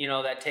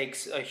that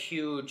takes a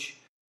huge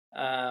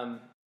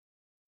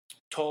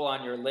toll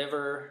on your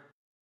liver.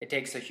 It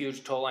takes a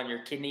huge toll on your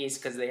kidneys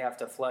because they have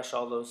to flush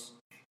all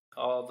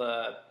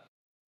the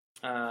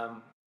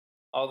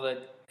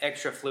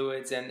extra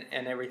fluids and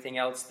everything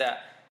else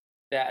that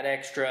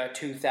extra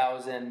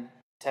 2,000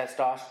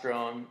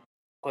 testosterone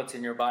puts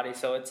in your body.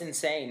 So it's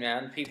insane,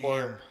 man. People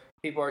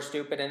are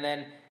stupid,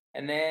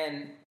 and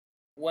then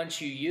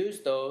once you use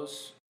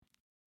those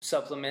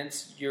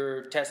supplements,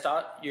 your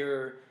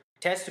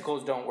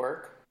testicles don't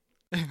work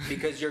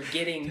because you're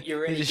already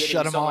getting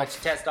so much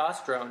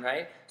testosterone,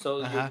 right?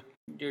 So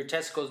your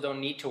testicles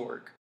don't need to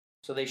work,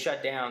 so they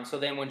shut down. So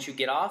then once you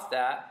get off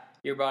that,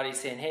 your body's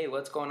saying, "Hey,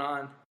 what's going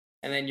on?"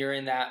 And then you're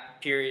in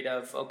that period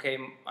of, okay,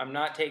 I'm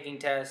not taking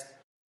test,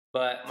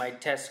 but my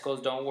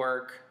testicles don't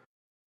work,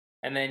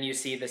 and then you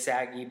see the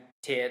saggy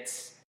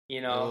tits,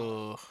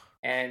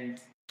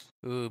 and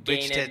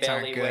gaining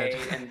belly weight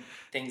and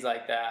things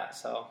like that.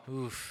 So,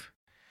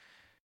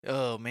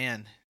 oh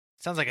man,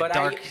 sounds like a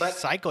dark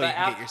cycle you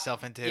can get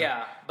yourself into.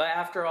 Yeah, but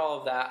after all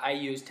of that, I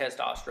use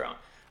testosterone.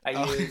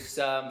 I use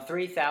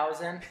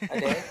 3,000 a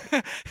day.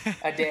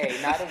 A day,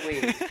 not a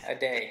week. A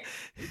day.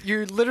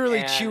 You're literally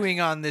And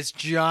chewing on this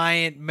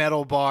giant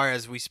metal bar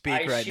as we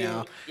speak right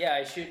now. Yeah,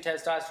 I shoot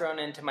testosterone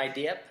into my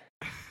dip,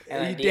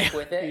 and I You dip dip.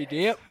 with it. You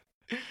dip.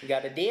 You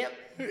got to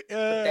dip. Put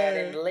that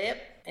in the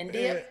lip and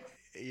dip.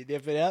 You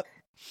dip it up.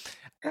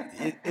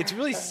 It's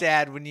really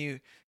sad when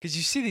because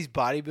you see these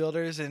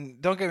bodybuilders,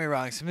 and don't get me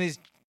wrong, some of these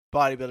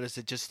bodybuilders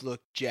that just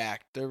look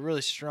jacked, they're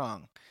really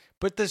strong.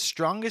 But the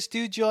strongest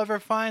dudes you'll ever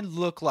find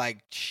look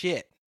like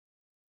shit.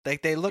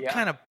 Like they look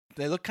kind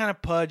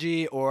of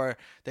pudgy, or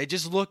they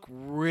just look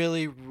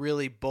really,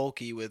 really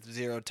bulky with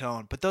zero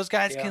tone. But those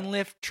guys can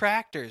lift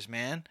tractors,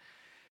 man.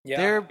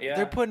 Yeah,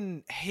 They're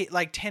putting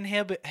like 10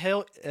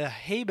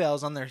 hay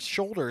bales on their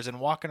shoulders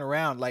and walking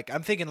around. Like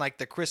I'm thinking like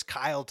the Chris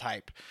Kyle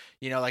type,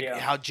 like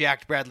how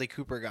jacked Bradley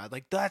Cooper got.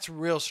 Like that's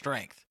real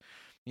strength,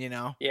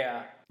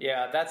 Yeah,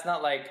 that's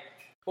not like.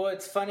 Well,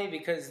 it's funny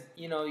because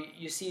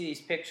you see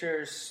these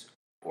pictures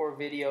or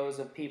videos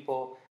of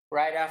people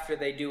right after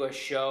they do a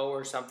show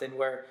or something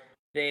where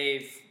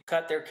they've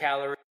cut their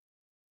calories,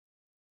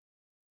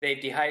 they've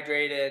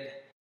dehydrated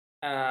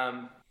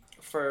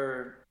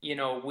for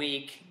a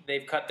week,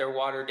 they've cut their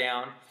water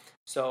down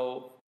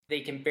so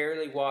they can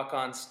barely walk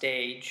on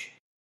stage.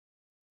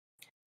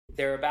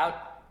 They're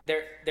about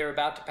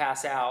to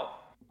pass out,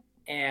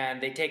 and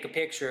they take a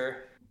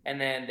picture and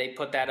then they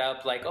put that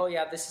up like, oh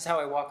yeah, this is how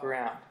I walk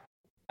around.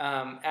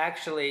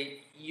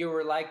 Actually, you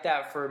were like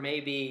that for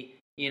maybe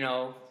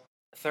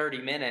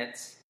 30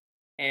 minutes,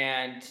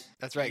 and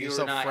that's right. You You're were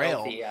so not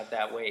frail. healthy at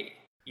that weight.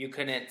 You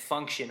couldn't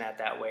function at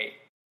that weight.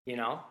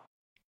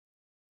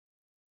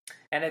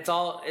 And it's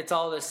all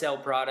to sell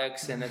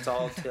products, and it's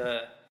all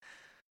to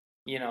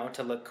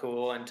to look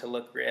cool and to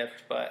look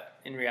ripped. But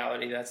in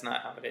reality, that's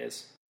not how it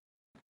is.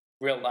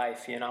 Real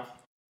life, But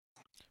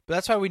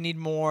that's why we need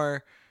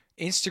more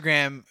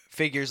Instagram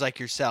figures like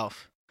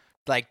yourself,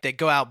 like that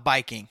go out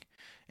biking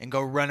and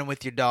go running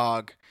with your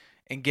dog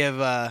and give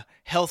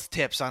health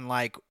tips on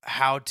like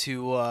how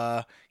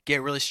to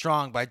get really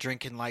strong by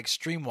drinking like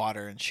stream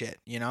water and shit,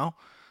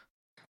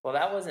 Well,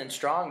 that wasn't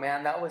strong,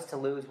 man. That was to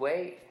lose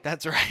weight.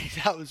 That's right.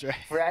 That was right.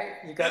 Right?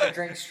 You got to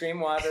drink stream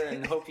water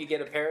and hope you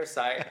get a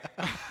parasite.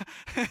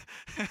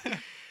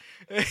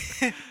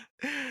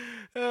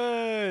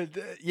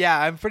 Yeah,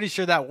 I'm pretty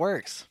sure that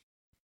works.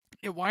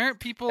 Yeah, why aren't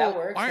people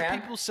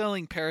people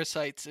selling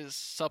parasites as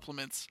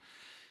supplements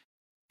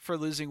for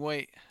losing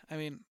weight? I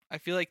mean, I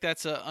feel like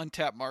that's an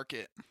untapped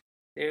market.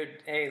 Dude,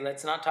 hey,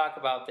 let's not talk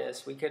about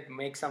this. We could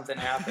make something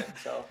happen.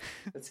 So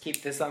let's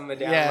keep this on the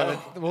down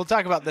low. We'll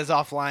talk about this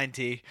offline,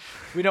 T.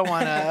 We don't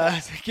want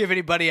to give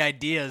anybody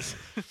ideas.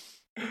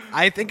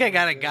 I think I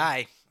got a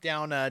guy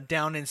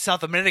down in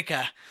South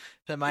America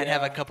that might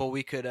have a couple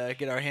we could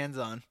get our hands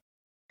on.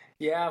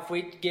 Yeah, if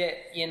we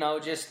get,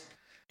 just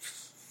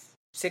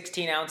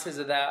 16 ounces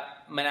of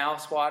that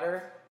Manaus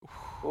water,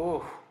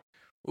 we'll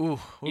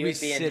be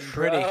sitting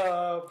pretty.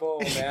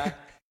 Trouble, man.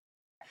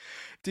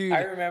 Dude,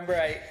 I remember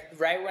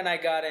right when I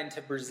got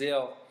into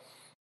Brazil.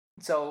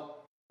 So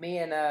me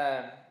and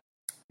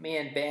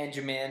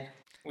Benjamin,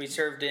 we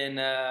served in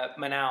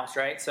Manaus,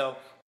 right? So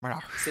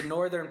it's the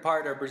northern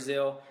part of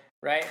Brazil,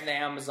 right in the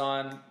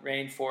Amazon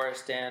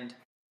rainforest. And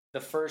the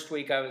first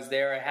week I was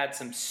there, I had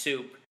some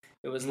soup.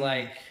 It was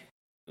like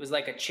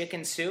a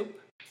chicken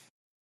soup,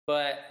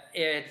 but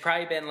it had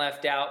probably been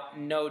left out,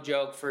 no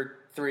joke, for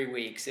 3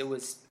 weeks. I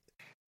was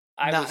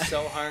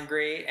so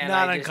hungry, and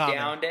I just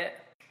downed it.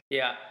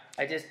 Yeah.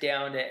 I just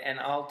downed it,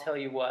 and I'll tell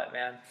you what,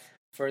 man.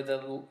 For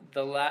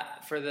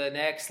the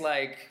next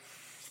like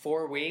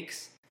 4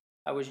 weeks,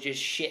 I was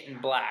just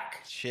shitting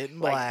black.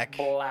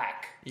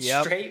 Black.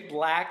 Yep. Straight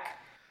black,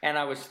 and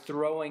I was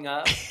throwing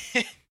up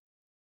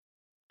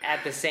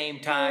at the same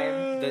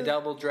time. The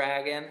double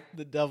dragon.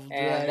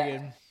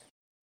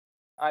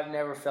 I've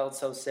never felt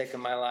so sick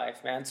in my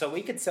life, man. So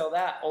we could sell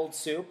that old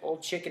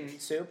chicken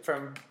soup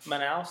from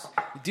Manaus.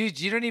 Dude,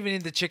 you don't even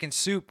need the chicken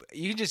soup.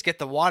 You can just get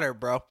the water,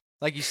 bro.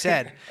 Like you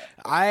said,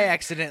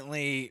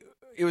 it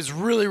was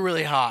really,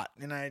 really hot,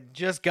 and I had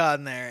just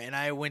gotten there, and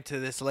I went to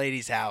this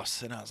lady's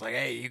house, and I was like,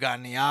 hey, you got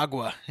any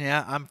agua?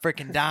 Yeah, I'm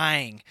freaking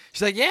dying.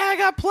 She's like, yeah, I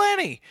got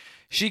plenty.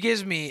 She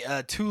gives me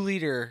a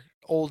 2-liter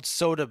old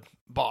soda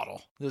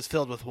bottle that was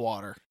filled with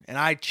water, and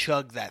I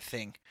chugged that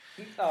thing.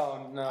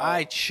 Oh, no.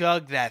 I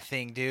chugged that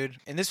thing, dude.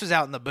 And this was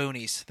out in the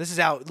boonies. This is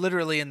out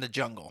literally in the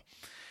jungle.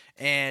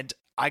 And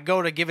I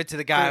go to give it to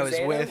the guy I was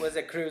with. Was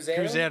it Cruzeiro?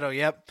 Cruzeiro,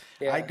 yep.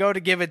 Yeah. I go to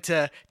give it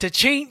to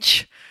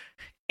Chinch.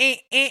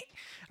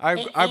 Our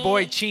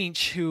boy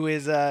Chinch, who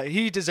is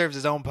he deserves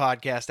his own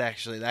podcast.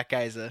 Actually, that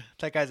guy's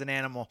an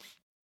animal.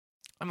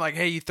 I'm like,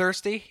 hey, you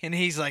thirsty? And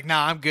he's like,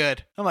 nah, I'm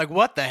good. I'm like,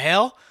 what the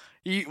hell?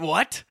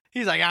 What?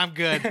 He's like, I'm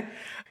good.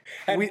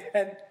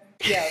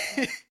 Yeah,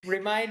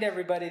 remind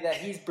everybody that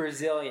he's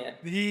Brazilian.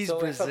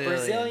 Brazilian. If a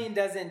Brazilian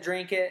doesn't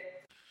drink it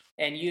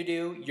and you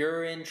do,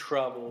 you're in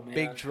trouble, man.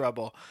 Big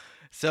trouble.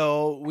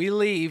 So we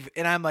leave,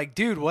 and I'm like,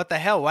 dude, what the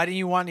hell? Why didn't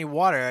you want any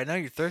water? I know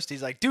you're thirsty.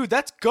 He's like, dude,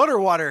 that's gutter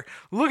water.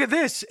 Look at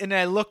this. And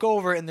I look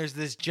over, and there's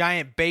this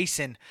giant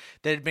basin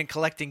that had been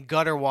collecting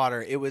gutter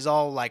water. It was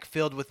all like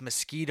filled with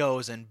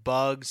mosquitoes and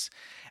bugs,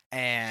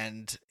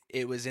 and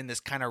it was in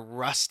this kind of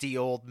rusty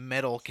old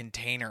metal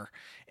container.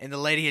 And the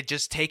lady had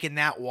just taken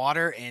that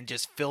water and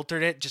just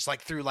filtered it, just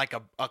like through like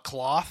a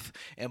cloth,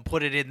 and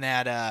put it in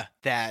that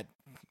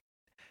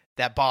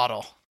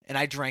bottle. And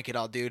I drank it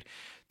all, dude.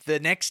 The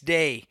next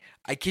day,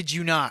 I kid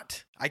you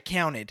not, I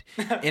counted,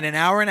 in an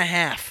hour and a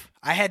half,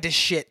 I had to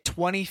shit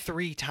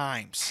 23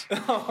 times.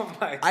 Oh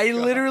my god. I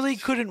literally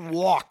couldn't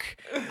walk.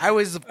 I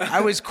was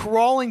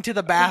crawling to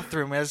the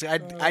bathroom.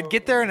 I'd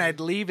get there and I'd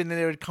leave, and then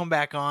it would come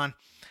back on.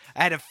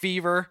 I had a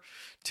fever,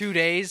 2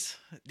 days.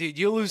 Dude,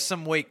 you'll lose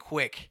some weight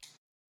quick.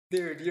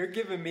 Dude, you're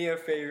giving me a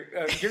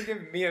favor. You're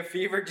giving me a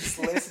fever just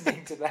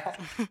listening to that.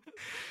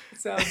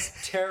 It sounds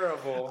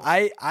terrible.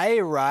 I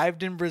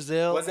arrived in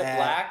Brazil. Was it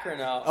black or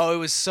no? Oh, it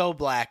was so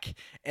black.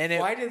 And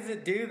why does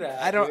it do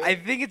that? I don't. Dude? I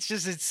think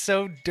it's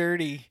so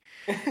dirty.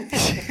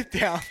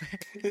 Down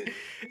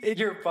there.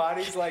 Your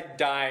body's like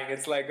dying.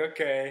 It's like,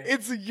 okay.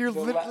 You're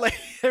like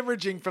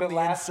hemorrhaging from the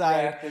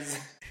inside. Breath is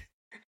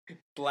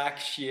black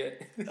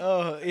shit.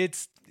 Oh,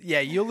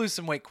 you'll lose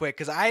some weight quick,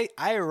 because I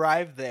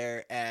arrived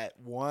there at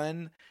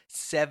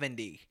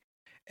 170,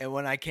 and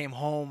when I came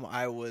home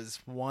I was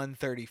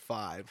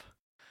 135.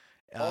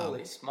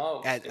 Holy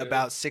smokes! At dude.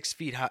 about 6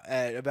 feet high,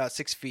 at about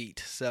 6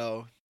 feet,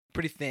 so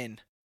pretty thin.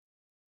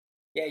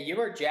 Yeah, you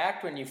were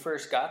jacked when you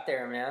first got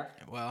there, man.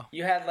 Well,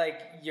 You had like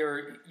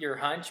your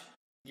hunch,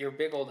 your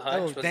big old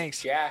hunch was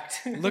thanks.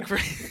 jacked. look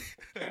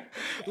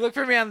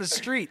for me on the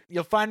street.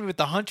 You'll find me with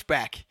the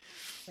hunchback.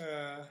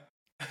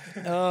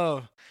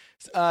 Oh,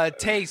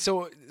 Tay.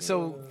 So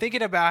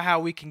thinking about how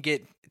we can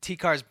get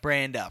T-Car's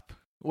brand up.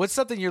 What's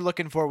something you're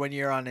looking for when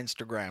you're on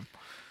Instagram?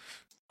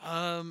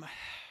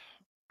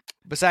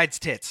 Besides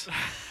tits.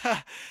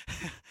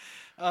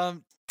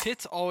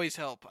 Tits always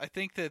help. I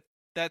think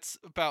that's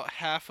about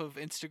half of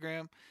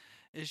Instagram.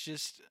 Is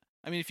just,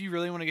 I mean, if you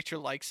really want to get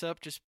your likes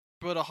up, just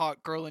put a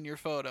hot girl in your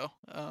photo.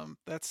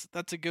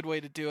 That's a good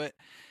way to do it.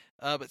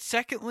 But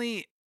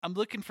secondly, I'm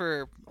looking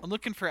for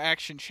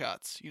action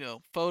shots. You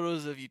know,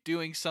 photos of you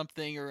doing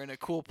something or in a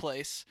cool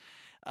place.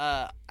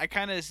 I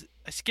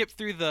skip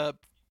through the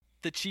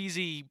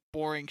cheesy,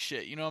 boring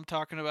shit. You know what I'm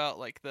talking about?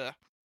 Like the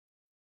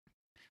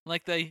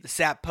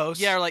sap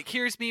post. Yeah, or like,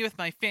 here's me with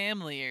my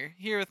family, or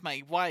here with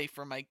my wife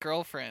or my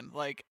girlfriend.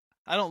 Like,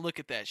 I don't look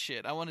at that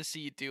shit. I want to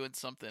see you doing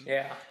something.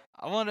 Yeah.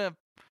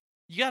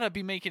 You gotta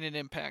be making an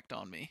impact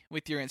on me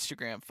with your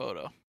Instagram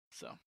photo.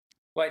 So.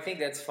 Well, I think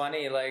that's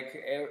funny.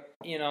 Like,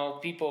 you know,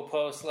 people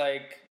post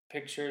like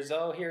pictures.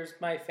 Oh, here's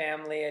my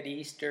family at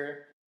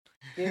Easter.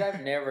 Dude,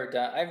 I've never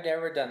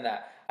done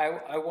that.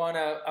 I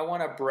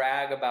wanna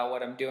brag about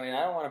what I'm doing.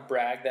 I don't want to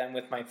brag that I'm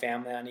with my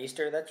family on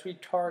Easter. That's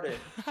retarded.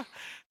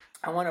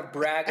 I want to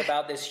brag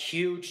about this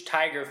huge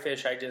tiger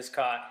fish I just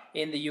caught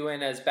in the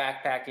UNS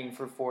backpacking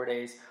for 4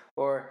 days.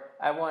 Or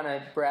I want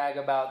to brag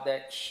about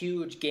that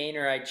huge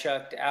gainer I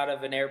chucked out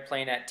of an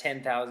airplane at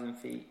 10,000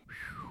 feet.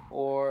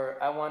 Or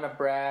I want to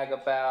brag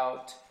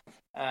about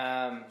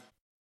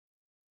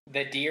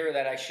the deer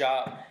that I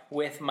shot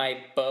with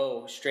my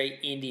bow, straight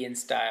Indian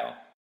style,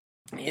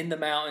 in the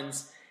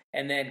mountains,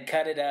 and then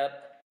cut it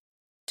up,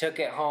 took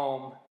it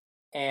home,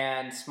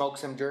 and smoked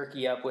some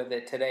jerky up with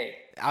it today.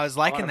 I was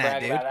liking that,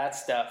 brag dude. About that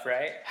stuff,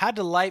 right? How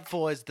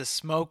delightful is the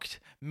smoked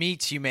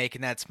meats you make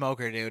in that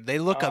smoker, dude? They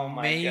look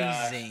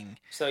amazing.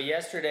 So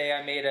yesterday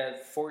I made a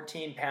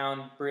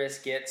 14-pound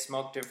brisket,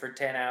 smoked it for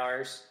 10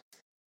 hours,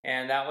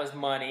 and that was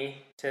money.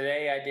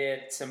 Today I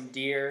did some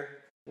deer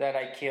that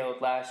I killed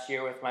last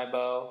year with my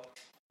bow,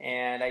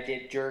 and I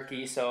did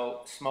jerky, so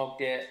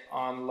smoked it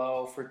on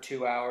low for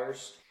 2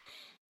 hours.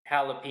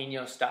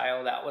 Jalapeno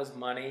style, that was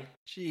money.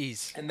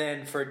 Jeez. And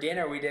then for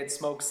dinner we did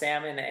smoked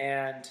salmon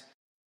and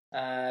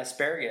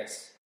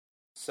asparagus.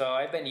 So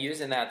I've been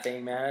using that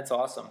thing, man. It's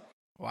awesome.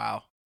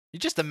 Wow. You're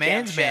just a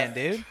man's man,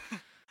 dude.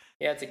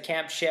 Yeah, it's a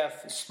Camp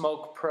Chef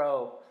Smoke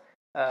Pro.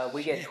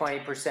 We get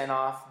 20%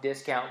 off,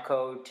 discount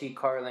code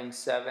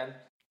TCarling7.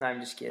 I'm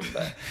just kidding,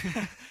 but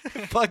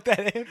plug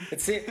that in. It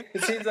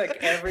seems like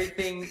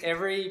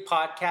every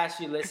podcast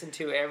you listen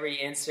to, every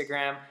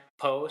Instagram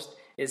post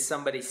is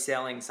somebody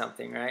selling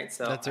something, right?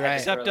 So that's right.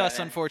 Except us,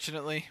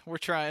 unfortunately. We're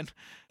trying.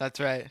 That's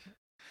right.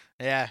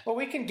 Yeah. Well,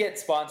 we can get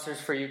sponsors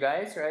for you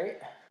guys, right?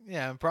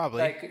 Yeah,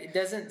 probably. Like,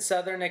 doesn't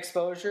Southern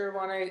Exposure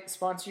want to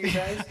sponsor you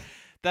guys?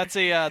 That's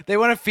a. They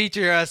want to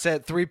feature us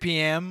at 3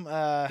 p.m.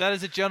 That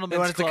is a gentleman's They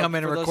want us to come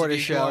in and record a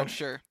show.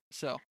 Sure.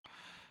 So.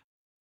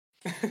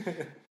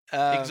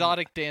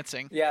 Exotic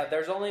dancing. Yeah,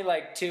 there's only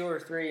like 2 or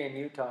 3 in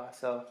Utah.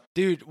 So,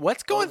 dude,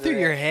 what's going through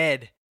your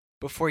head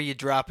before you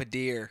drop a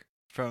deer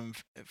from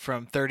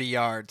 30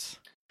 yards?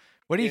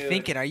 What are you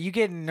thinking? Are you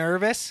getting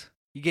nervous?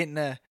 You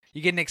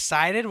getting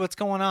excited? What's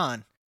going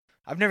on?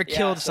 I've never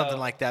killed something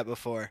like that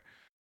before.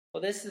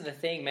 Well, this is the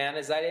thing, man,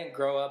 is I didn't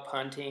grow up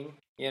hunting,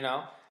 you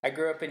know? I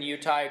grew up in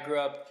Utah. I grew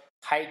up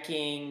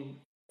hiking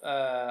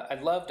I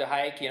love to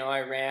hike.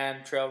 I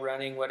ran, trail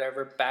running,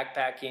 whatever,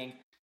 backpacking,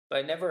 but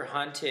I never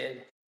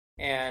hunted.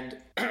 And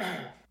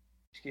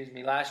excuse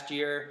me, last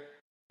year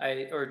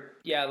I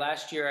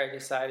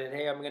decided,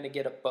 hey, I'm going to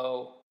get a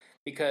bow,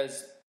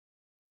 because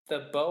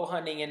the bow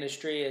hunting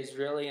industry is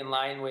really in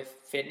line with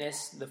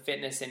the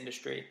fitness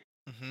industry.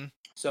 Mm-hmm.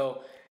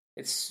 So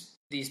it's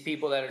these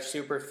people that are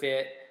super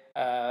fit.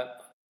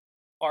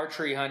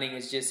 Archery hunting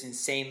is just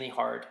insanely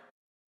hard.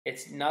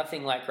 It's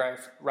nothing like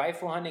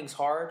rifle hunting's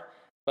hard,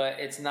 but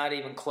it's not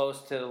even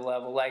close to the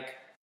level. Like,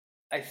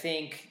 I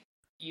think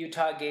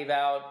Utah gave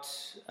out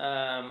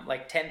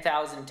like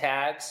 10,000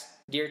 tags,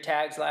 deer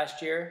tags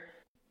last year,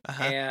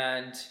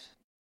 and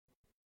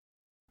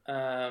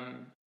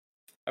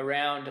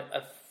around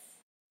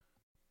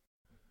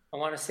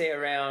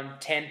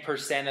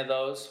 10% of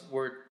those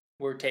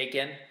were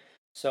taken.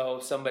 So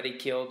somebody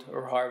killed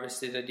or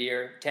harvested a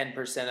deer.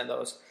 10% of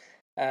those.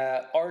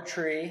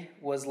 Archery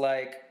was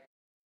like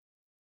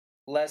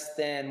less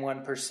than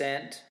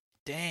 1%.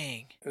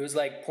 Dang. It was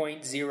like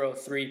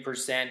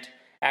 0.03%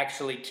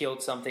 actually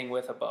killed something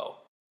with a bow.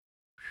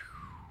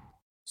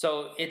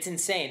 So it's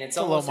insane. It's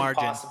almost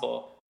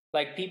impossible.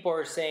 Like, people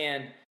are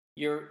saying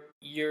you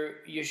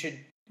should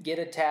get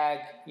a tag,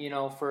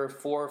 for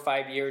 4 or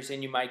 5 years,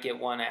 and you might get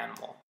one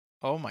animal.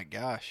 Oh my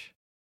gosh.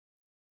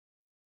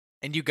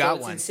 And you got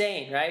one. It's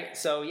insane, right?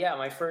 So yeah,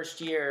 my first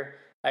year,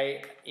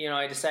 I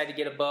decided to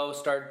get a bow,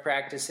 started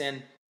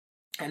practicing,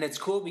 and it's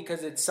cool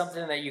because it's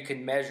something that you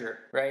can measure,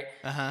 right?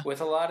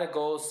 With a lot of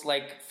goals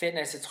like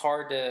fitness, it's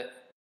hard to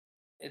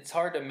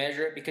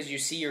measure it because you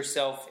see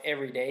yourself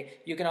every day.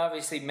 You can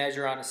obviously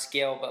measure on a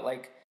scale, but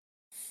like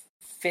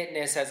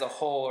fitness as a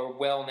whole or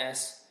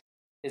wellness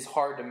is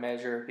hard to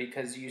measure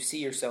because you see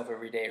yourself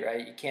every day,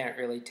 right? You can't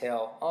really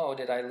tell, oh,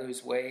 did I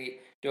lose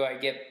weight? Did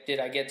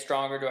I get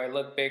stronger? Do I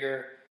look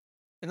bigger?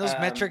 And those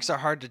metrics are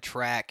hard to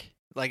track.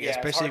 Like,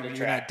 especially if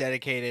you're not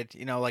dedicated,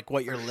 like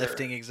what you're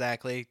lifting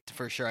exactly.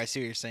 For sure. I see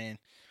what you're saying.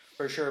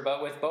 For sure.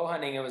 But with bow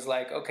hunting, it was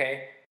like,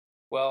 okay,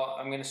 well,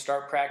 I'm going to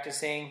start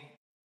practicing,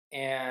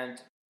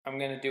 and I'm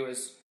going to do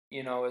as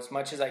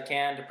much as I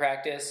can to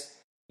practice,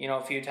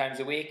 a few times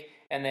a week.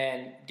 And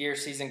then deer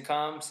season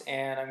comes,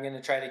 and I'm going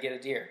to try to get a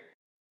deer.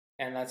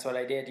 And that's what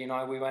I did.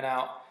 We went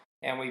out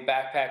and we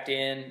backpacked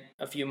in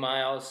a few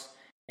miles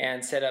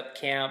and set up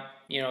camp,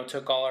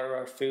 took all of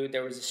our food.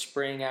 There was a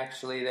spring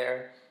actually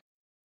there,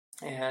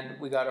 and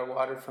we got our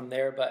water from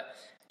there. But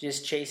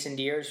just chasing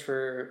deers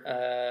for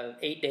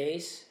 8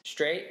 days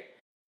straight.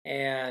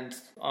 And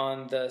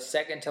on the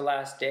second to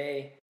last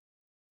day,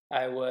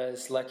 I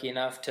was lucky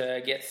enough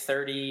to get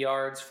 30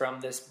 yards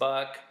from this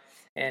buck,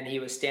 and he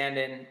was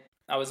standing.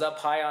 I was up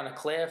high on a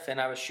cliff, and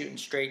I was shooting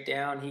straight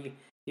down.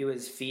 He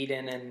was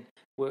feeding and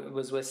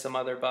was with some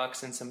other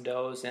bucks and some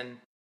does, and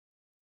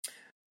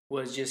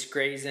was just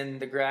grazing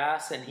the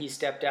grass. And he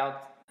stepped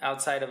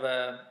outside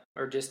of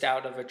just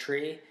out of a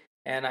tree,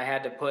 and I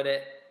had to put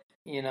it,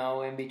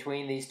 in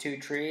between these two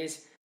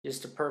trees,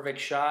 just a perfect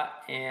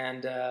shot.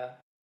 And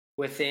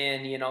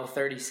within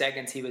 30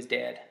 seconds, he was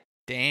dead.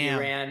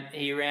 Damn.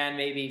 He ran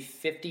maybe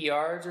 50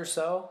 yards or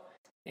so,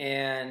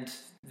 and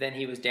then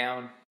he was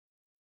down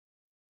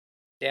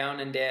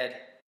and dead.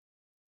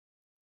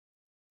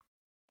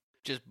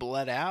 Just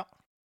bled out?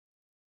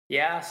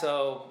 Yeah,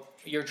 so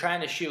you're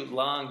trying to shoot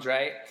lungs,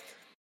 right?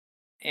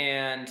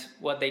 And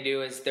what they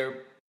do is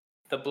the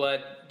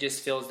blood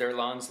just fills their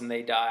lungs and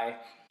they die.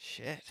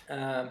 Shit.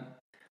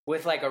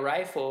 With like a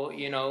rifle,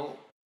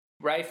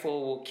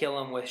 rifle will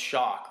kill them with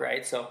shock,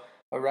 right? So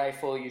a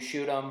rifle, you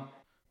shoot them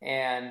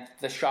and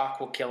the shock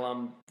will kill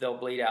them. They'll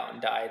bleed out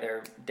and die.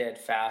 They're dead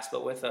fast.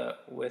 But with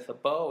a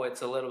bow,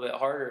 it's a little bit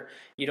harder.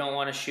 You don't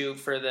want to shoot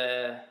for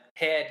the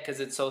head because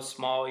it's so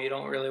small. You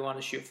don't really want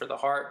to shoot for the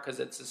heart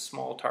because it's a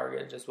small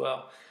target as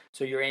well.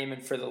 So you're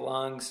aiming for the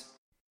lungs,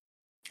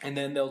 and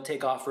then they'll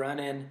take off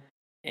running.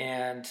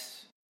 And,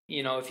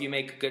 if you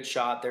make a good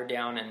shot, they're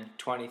down in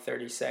 20,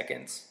 30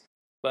 seconds.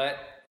 But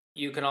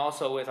you can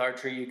also, with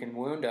archery, you can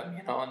wound them,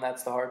 and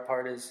that's the hard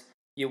part is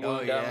you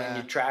wound them and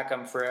you track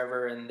them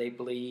forever and they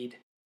bleed.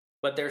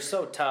 But they're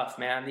so tough,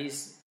 man.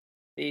 These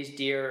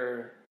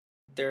deer,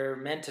 they're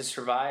meant to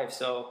survive.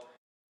 So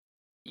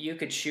you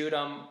could shoot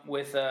them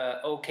with a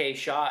okay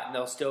shot and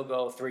they'll still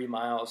go 3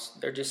 miles.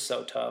 They're just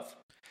so tough.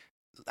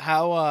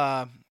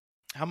 How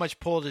much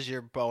pull does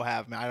your bow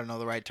have? I don't know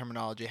the right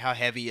terminology. How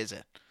heavy is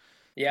it?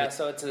 Yeah,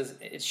 so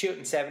it's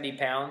shooting 70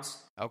 pounds.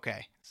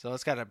 Okay, so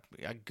it's got a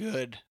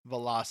good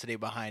velocity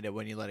behind it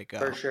when you let it go.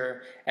 For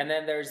sure. And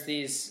then there's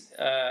these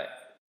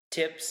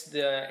tips,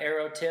 the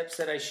arrow tips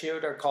that I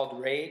shoot are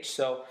called Rage.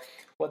 So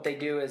what they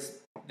do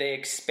is they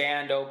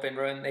expand open.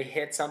 When they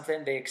hit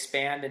something, they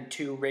expand and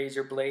 2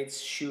 razor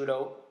blades shoot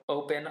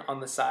open on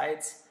the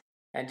sides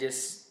and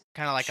just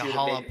kind of like a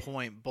hollow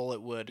point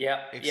bullet would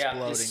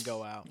explode and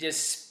go out.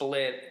 Just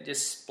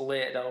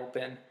split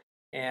open.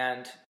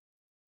 And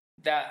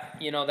that,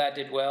 that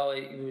did well.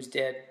 He was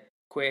dead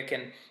quick.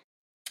 And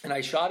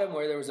I shot him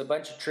where there was a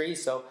bunch of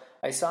trees. So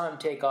I saw him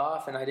take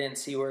off and I didn't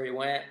see where he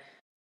went.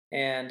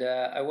 And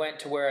I went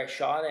to where I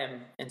shot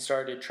him and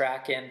started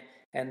tracking.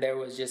 and there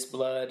was just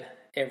blood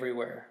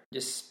everywhere,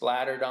 just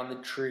splattered on the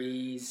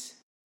trees.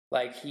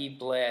 Like, he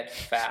bled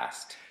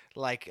fast.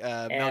 Like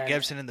Mel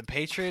Gibson in The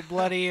Patriot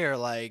bloody, or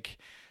like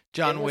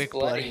John Wick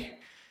bloody?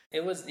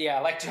 It was, yeah,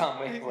 like John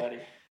Wick bloody.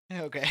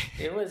 Okay.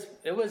 It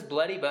was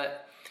bloody,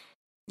 but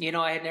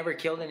I had never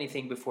killed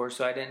anything before,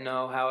 so I didn't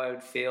know how I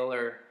would feel,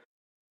 or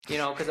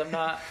because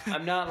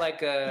I'm not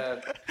like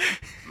a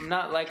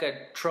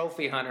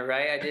trophy hunter,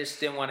 right? I just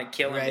didn't want to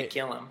kill him to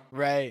kill him,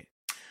 right?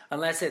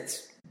 Unless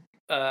it's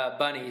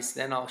bunnies,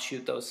 then I'll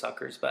shoot those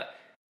suckers. But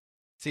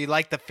so you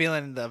like the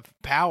feeling, the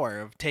power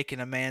of taking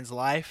a man's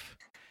life?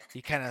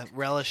 You kind of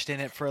relished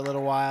in it for a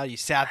little while. You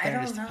sat there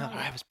and just felt,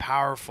 it was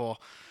powerful.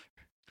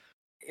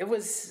 It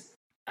was.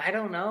 I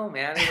don't know,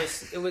 man.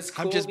 It was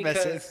cool. I'm just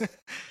because messing.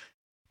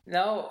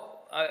 No,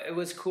 it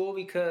was cool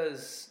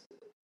because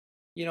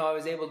I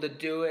was able to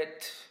do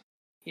it.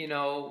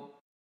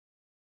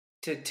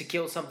 To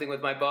kill something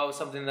with my bow,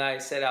 something that I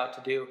set out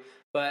to do.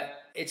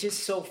 But it's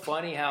just so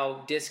funny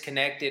how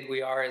disconnected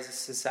we are as a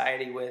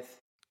society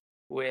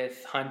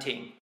with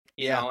hunting,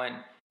 you know,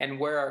 and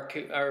where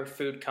our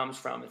food comes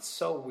from. It's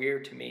so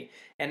weird to me.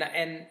 And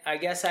I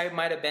guess I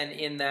might have been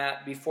in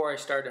that before I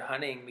started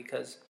hunting,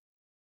 because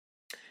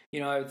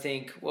I would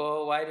think,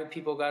 well, why do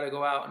people got to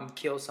go out and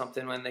kill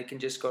something when they can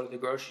just go to the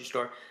grocery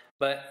store?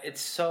 But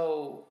it's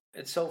so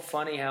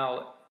funny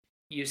how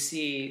you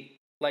see,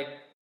 like,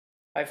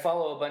 I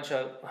follow a bunch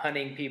of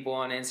hunting people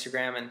on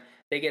Instagram, and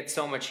they get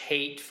so much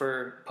hate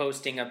for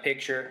posting a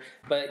picture,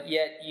 but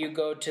yet you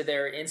go to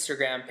their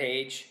Instagram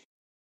page,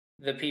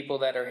 the people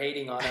that are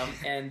hating on them,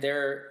 and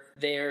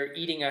they're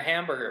eating a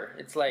hamburger.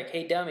 It's like,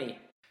 hey, dummy,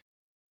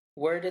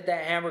 where did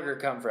that hamburger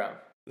come from?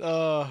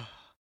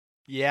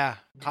 Yeah.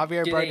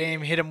 Javier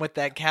Bardem hit him with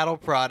that cattle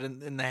prod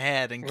in the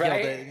head and killed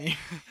it.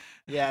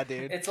 Yeah,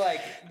 dude. It's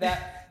like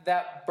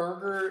that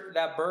burger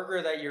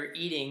that you're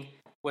eating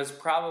was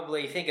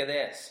probably, think of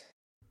this.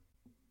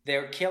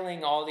 They're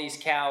killing all these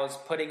cows,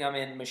 putting them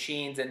in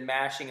machines and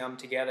mashing them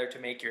together to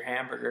make your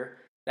hamburger.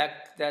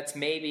 That's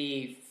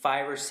maybe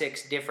 5 or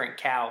 6 different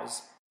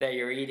cows that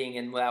you're eating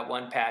in that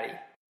one patty,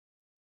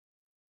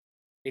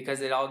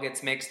 because it all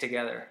gets mixed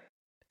together.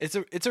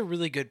 It's a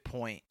really good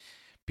point,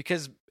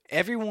 because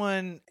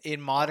everyone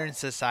in modern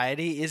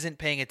society isn't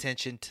paying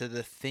attention to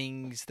the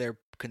things they're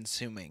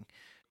consuming.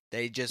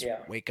 They just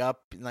wake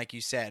up, and like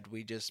you said,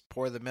 we just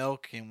pour the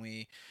milk and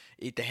we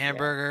eat the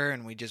hamburger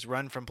and we just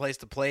run from place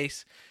to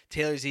place.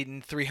 Taylor's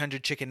eating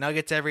 300 chicken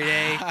nuggets every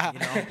day.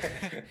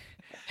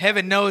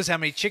 Heaven knows how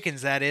many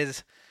chickens that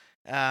is.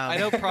 I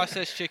know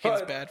processed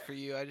chicken's bad for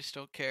you. I just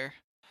don't care.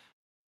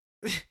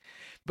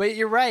 But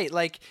you're right.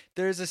 Like,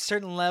 there's a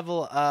certain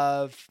level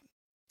of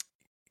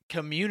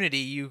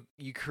community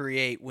you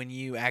create when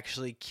you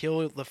actually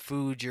kill the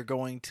food you're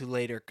going to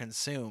later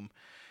consume.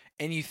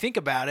 And you think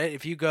about it,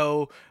 if you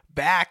go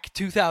back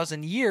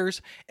 2,000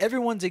 years,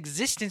 everyone's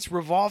existence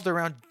revolved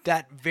around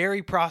that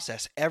very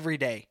process every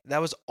day.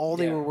 That was all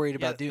they were worried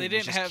about doing. They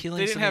didn't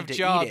have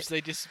jobs.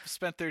 They just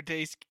spent their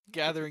days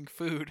gathering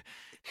food.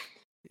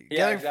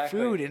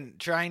 Food and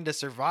trying to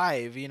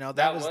survive.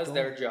 That was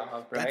their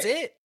job, right? That's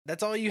it.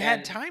 That's all you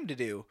had time to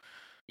do.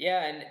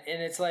 Yeah,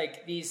 and it's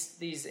like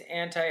these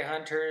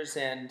anti-hunters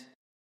and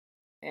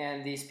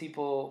these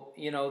people,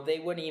 they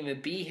wouldn't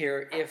even be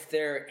here if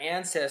their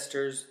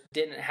ancestors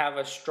didn't have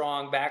a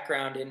strong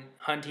background in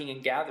hunting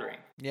and gathering.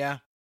 Yeah.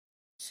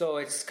 So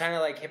it's kind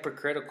of like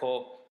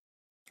hypocritical,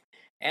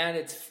 and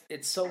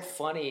it's so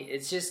funny.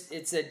 It's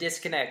a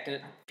disconnect,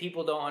 and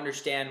people don't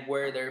understand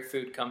where their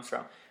food comes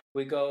from.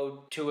 We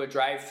go to a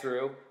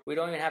drive-through. We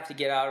don't even have to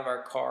get out of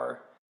our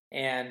car,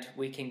 and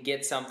we can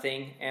get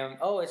something, and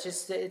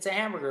it's a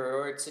hamburger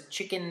or it's a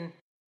chicken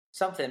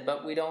something,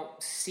 but we don't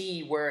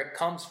see where it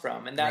comes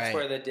from, and that's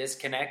where the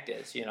disconnect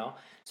is.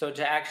 So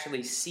to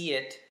actually see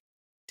it,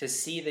 to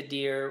see the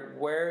deer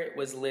where it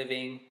was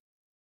living,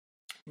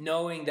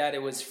 knowing that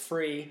it was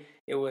free,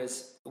 it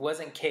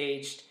wasn't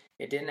caged,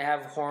 it didn't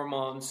have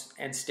hormones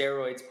and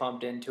steroids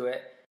pumped into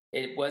it,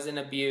 it wasn't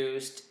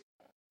abused,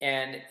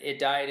 and it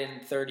died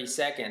in 30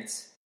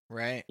 seconds.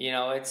 Right.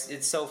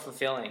 It's so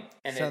fulfilling.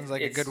 And sounds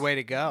like a good way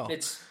to go.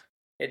 It's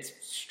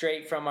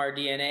straight from our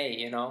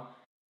DNA.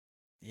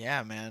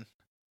 Yeah, man.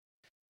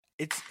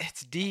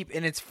 It's deep,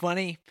 and it's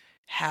funny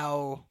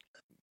how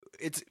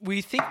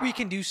we think we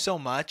can do so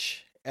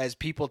much as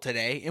people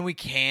today, and we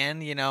can,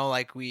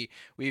 like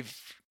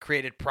we've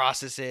created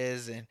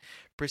processes and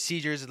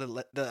procedures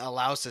that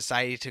allow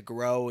society to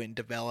grow and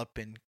develop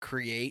and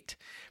create.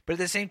 But at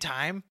the same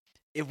time,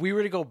 if we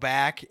were to go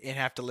back and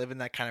have to live in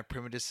that kind of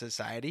primitive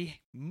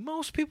society,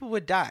 most people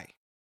would die.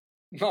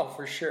 No,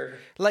 for sure.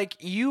 Like,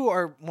 you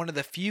are one of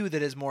the few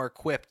that is more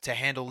equipped to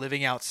handle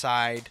living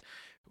outside,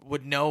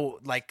 would know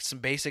like some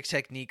basic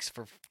techniques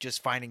for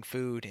just finding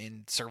food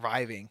and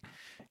surviving.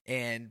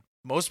 And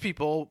most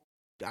people,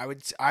 I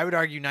would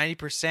argue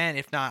 90%,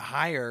 if not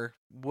higher,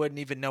 wouldn't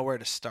even know where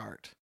to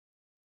start.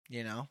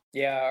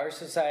 Yeah, our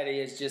society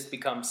has just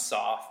become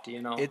soft.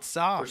 It's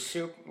soft.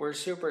 We're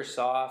super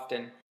soft,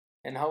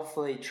 and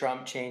hopefully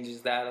Trump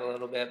changes that a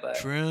little bit. But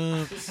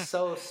Trump. it's just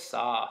so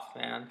soft,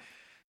 man.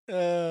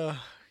 Well,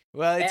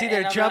 it's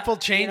either I'm Trump not, will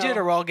change it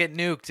or we'll all get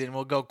nuked and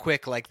we'll go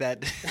quick like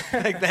that,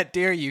 like that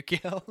deer you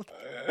killed.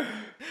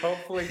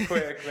 Hopefully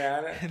quick,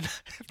 man.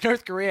 If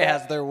North Korea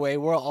has their way,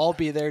 we'll all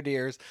be their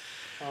deers.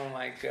 Oh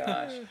my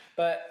gosh.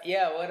 But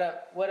yeah,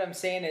 what I'm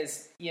saying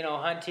is,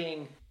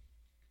 hunting.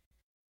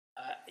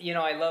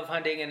 I love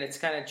hunting, and it's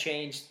kind of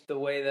changed the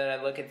way that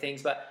I look at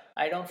things. But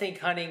I don't think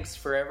hunting's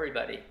for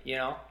everybody,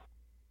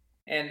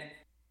 And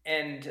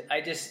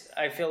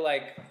I feel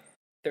like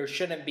there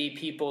shouldn't be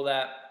people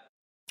that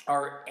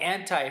are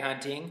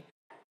anti-hunting,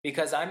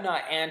 because I'm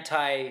not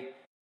anti.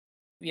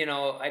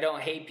 I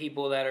don't hate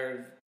people that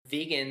are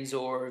vegans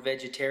or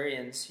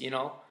vegetarians.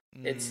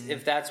 It's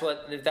if that's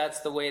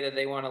the way that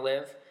they want to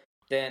live,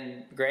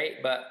 then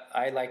great. But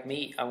I like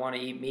meat. I want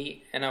to eat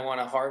meat, and I want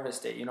to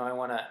harvest it. I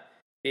want to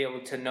be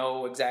able to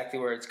know exactly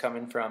where it's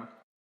coming from,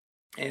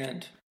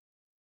 and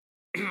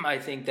I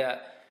think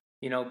that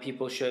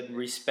people should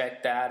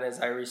respect that as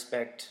I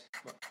respect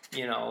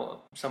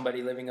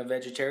somebody living a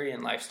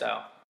vegetarian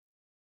lifestyle.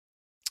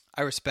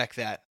 I respect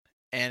that,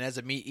 and as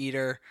a meat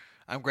eater,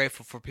 I'm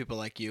grateful for people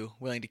like you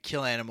willing to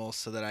kill animals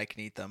so that I can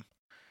eat them.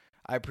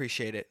 I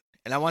appreciate it.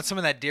 And I want some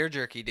of that deer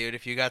jerky, dude,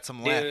 if you got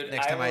some left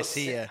next time I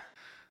see you.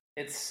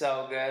 It's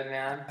so good,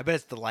 man. I bet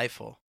it's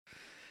delightful.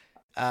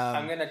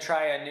 I'm going to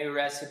try a new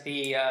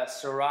recipe,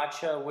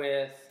 sriracha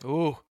with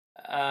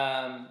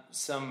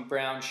some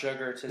brown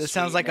sugar to This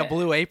sounds like a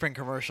Blue Apron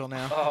commercial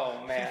now.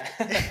 Oh, man.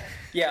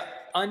 Yeah,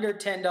 under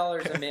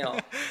 $10 a meal.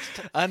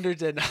 Under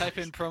 $10. Type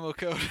in promo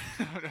code.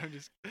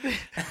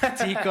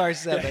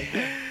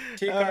 TCAR7.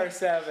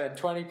 TCAR7,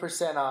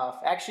 20% off.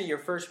 Actually, your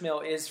first meal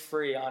is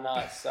free on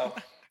us. So,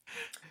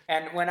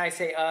 and when I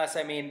say us,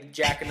 I mean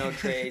Jack and No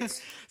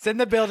Trades.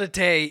 Send the bill to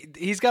Tay.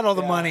 He's got all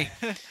the money.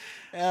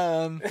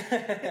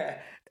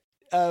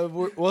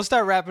 We'll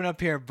start wrapping up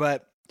here,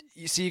 but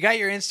so you got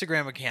your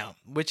Instagram account,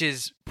 which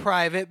is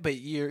private, but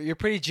you're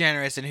pretty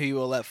generous in who you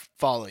will let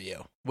follow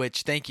you.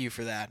 Which, thank you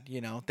for that.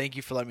 Thank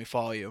you for letting me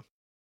follow you.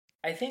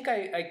 I think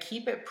I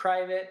keep it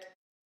private.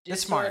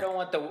 Just so I don't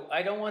want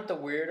the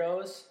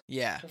weirdos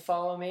to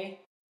follow me,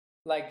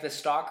 like the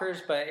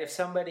stalkers. But if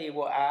somebody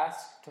will ask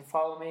to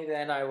follow me,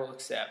 then I will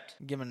accept.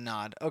 Give them a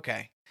nod.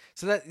 Okay.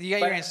 So that you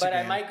got your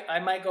Instagram. But I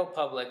might go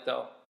public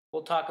though.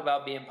 We'll talk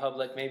about being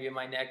public maybe in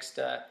my next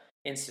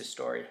Insta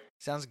story.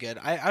 Sounds good.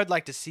 I would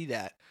like to see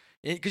that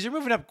because you're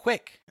moving up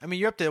quick. I mean,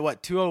 you're up to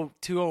what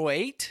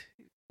 208?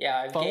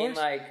 Yeah, I've gained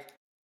like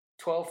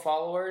 12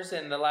 followers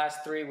in the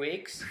last 3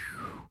 weeks.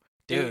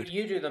 Dude,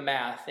 you do the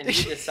math and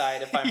you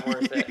decide if I'm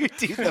worth it. You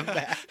do the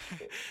math.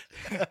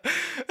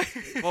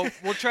 Well,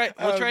 we'll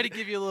try to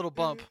give you a little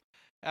bump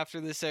after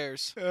this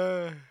airs.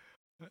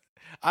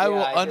 I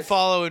will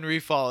unfollow and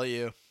refollow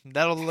you.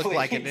 That'll look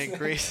like an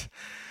increase.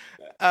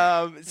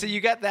 So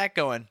you got that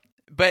going,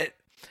 but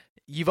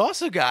you've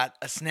also got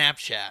a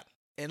Snapchat.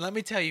 And let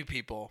me tell you,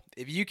 people,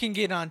 if you can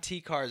get on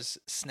TCAR's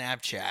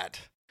Snapchat,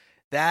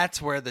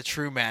 that's where the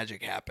true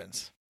magic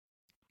happens.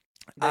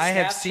 I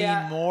have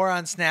seen more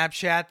on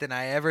Snapchat than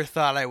I ever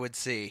thought I would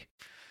see.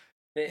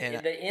 The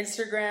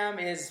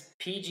Instagram is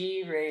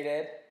PG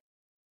rated.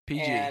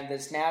 PG. And the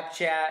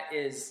Snapchat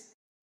is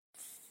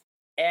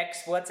X.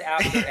 What's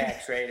after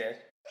X rated?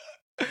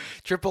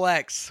 Triple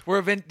X. We're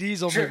a Vin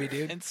Diesel movie,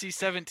 dude.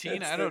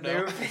 NC-17. I don't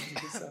know.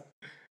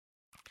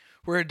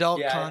 We're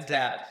adult content. It's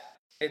bad.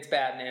 It's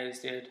bad news,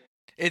 dude.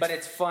 But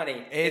it's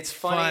funny. It's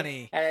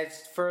funny. And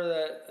it's for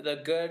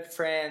the good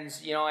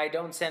friends. I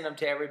don't send them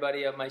to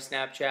everybody on my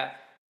Snapchat,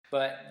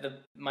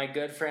 but my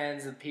good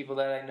friends, the people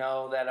that I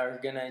know that are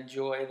going to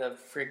enjoy the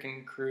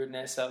freaking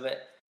crudeness of it,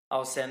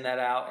 I'll send that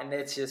out. And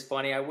it's just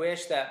funny. I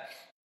wish,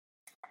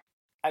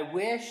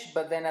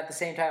 but then at the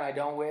same time, I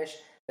don't wish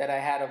that I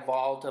had a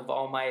vault of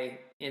all my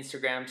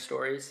Instagram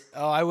stories.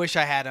 Oh, I wish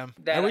I had them.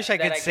 I wish I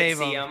could save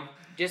them.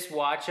 Just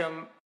watch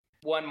them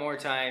one more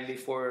time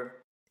before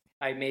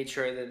I made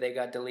sure that they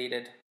got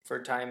deleted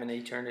for time and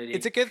eternity.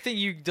 It's a good thing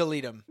you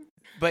delete them,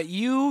 but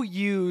you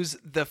use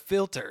the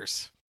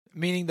filters,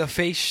 meaning the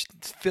face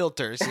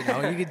filters. You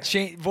can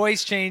change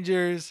voice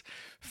changers,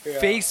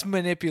 face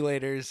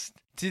manipulators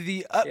to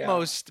the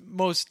utmost,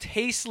 most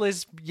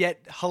tasteless yet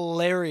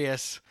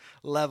hilarious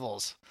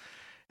levels.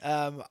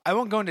 I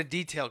won't go into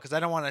detail because I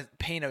don't want to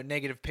paint a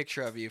negative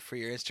picture of you for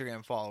your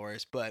Instagram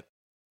followers, but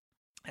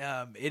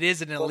it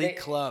is an elite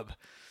club.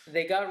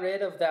 They got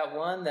rid of that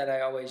one that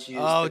I always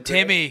used. Oh,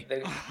 Timmy.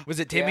 Was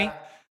it Timmy?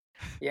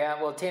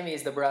 Yeah, well,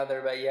 Timmy's the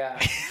brother, but yeah.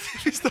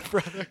 He's the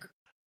brother.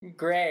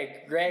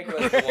 Greg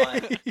was the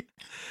one.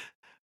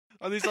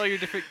 Are these all your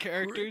different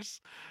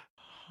characters?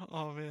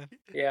 Oh, man.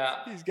 Yeah.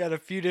 He's got a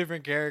few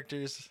different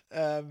characters.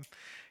 And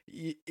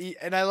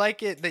I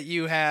like it that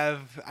you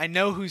have, I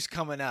know who's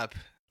coming up.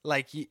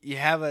 Like you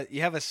have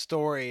a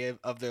story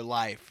of their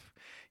life.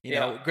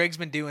 Greg's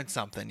been doing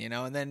something,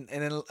 and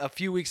then a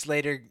few weeks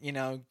later,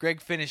 Greg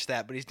finished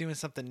that, but he's doing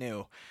something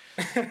new.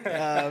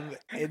 And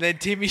then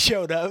Timmy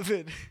showed up,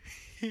 and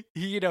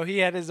he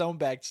had his own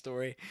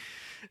backstory.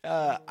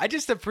 I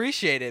just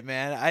appreciate it,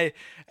 man.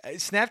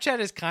 Snapchat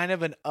is kind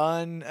of an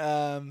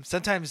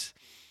sometimes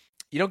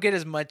you don't get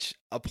as much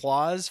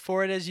applause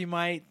for it as you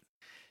might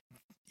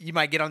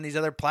get on these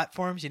other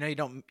platforms. You know, you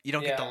don't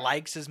get the Yeah.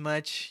 likes as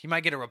much. You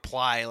might get a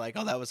reply like,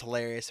 "Oh, that was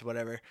hilarious," or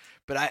whatever.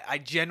 But I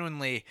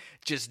genuinely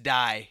just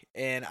die,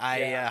 and I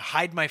Yeah.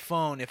 hide my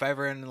phone if I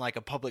ever in like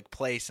a public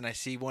place and I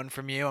see one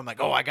from you. I'm like,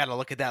 "Oh, I gotta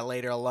look at that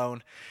later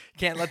alone.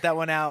 Can't let that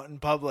one out in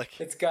public."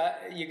 You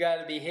got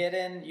to be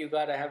hidden. You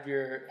got to have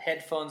your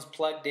headphones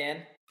plugged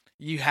in,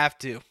 You have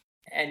to.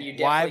 and you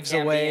definitely Wives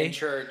can't away. be in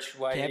church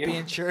while Can't you be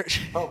in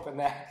church. open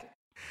that.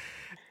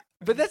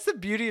 But that's the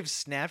beauty of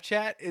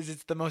Snapchat is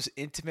it's the most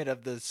intimate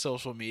of the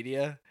social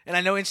media. And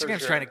I know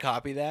Instagram's trying to sure.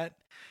 copy that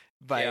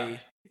by Yeah.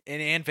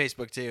 and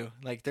Facebook too.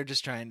 Like they're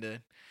just trying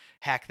to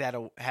hack that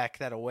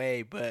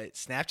away, but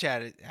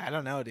Snapchat, I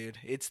don't know, dude.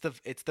 It's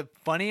the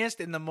funniest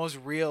and the most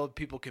real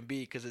people can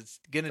be cuz it's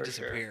going to For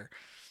sure. disappear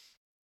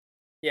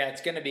Yeah,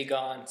 it's gonna be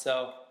gone.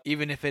 So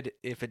even if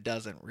it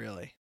doesn't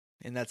really.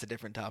 And that's a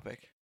different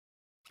topic.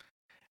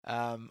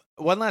 One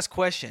last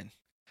question.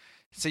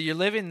 So you're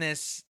living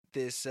this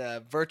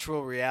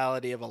virtual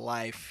reality of a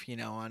life, you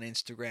know, on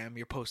Instagram.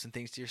 You're posting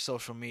things to your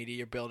social media.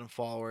 You're building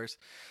followers.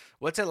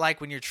 What's it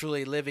like when you're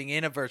truly living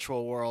in a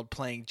virtual world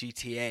playing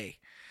GTA?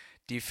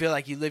 Do you feel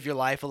like you live your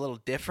life a little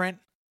different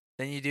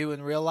than you do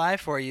in real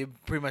life, or are you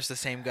pretty much the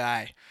same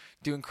guy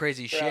doing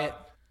crazy shit?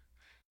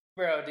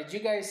 Bro, did you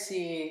guys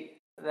see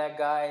that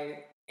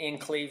guy in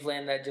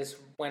Cleveland that just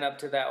went up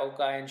to that old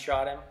guy and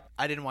shot him?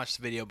 I didn't watch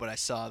the video, but I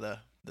saw the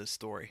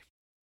story.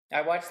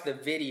 I watched the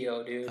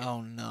video, dude.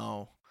 Oh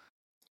no.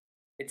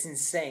 It's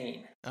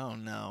insane. Oh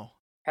no.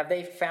 Have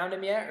they found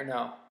him yet or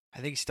no? I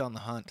think he's still on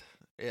the hunt.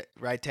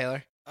 Right,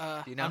 Taylor?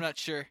 You know? I'm not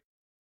sure.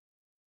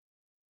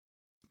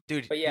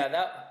 Dude, But yeah,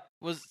 that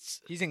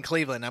he's in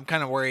Cleveland. I'm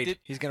kind of worried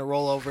he's going to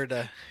roll over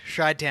to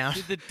Chi-Town.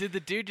 did the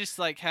dude just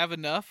like have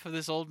enough of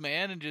this old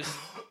man and just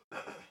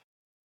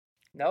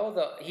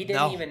he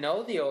didn't even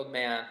know the old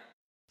man.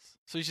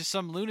 so he's just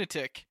some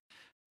lunatic.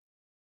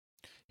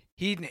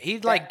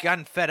 He'd like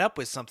gotten fed up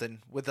with something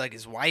with like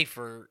his wife,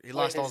 or he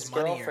lost all his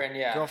money. Girlfriend,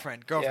 yeah.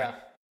 Girlfriend. Yeah.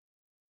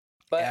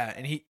 But yeah,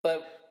 and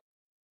But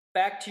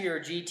back to your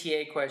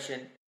GTA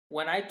question.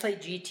 When I play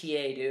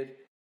GTA, dude,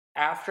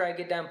 after I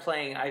get done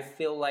playing, I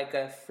feel like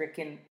a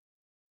freaking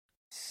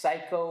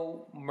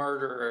psycho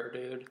murderer,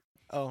 dude.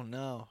 Oh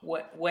no.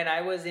 When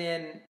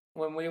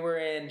we were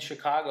in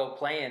Chicago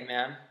playing,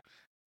 man,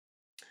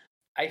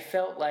 I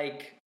felt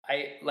like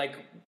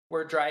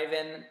we're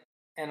driving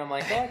and I'm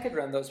like, oh, I could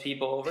run those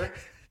people over.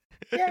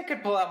 Yeah, I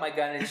could pull out my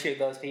gun and shoot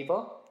those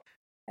people.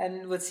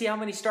 And let's see how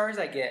many stars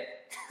I get.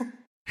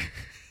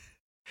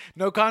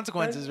 No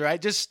consequences,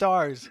 right? Just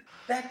stars.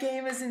 That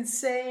game is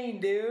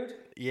insane, dude.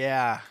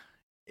 Yeah.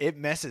 It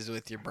messes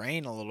with your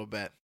brain a little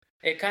bit.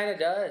 It kind of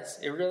does.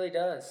 It really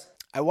does.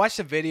 I watched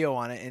a video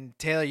on it, and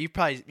Taylor, you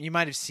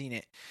might have seen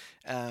it.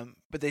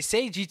 But they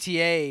say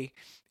GTA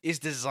is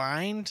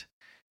designed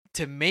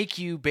to make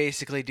you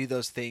basically do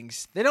those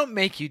things. They don't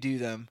make you do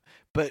them,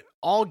 but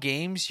all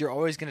games, you're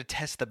always going to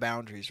test the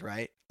boundaries,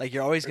 right? Like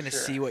you're always going to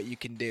see what you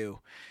can do.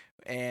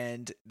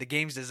 And the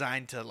game's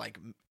designed to like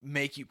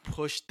make you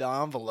push the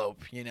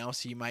envelope, you know,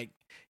 so you might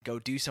go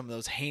do some of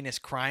those heinous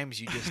crimes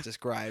you just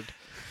described.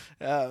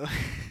 But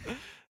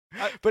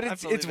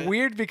it's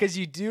weird because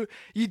you do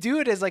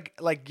it as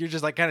like you're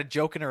just like kind of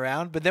joking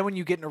around, but then when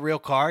you get in a real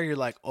car, you're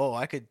like, oh,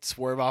 I could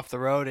swerve off the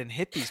road and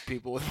hit these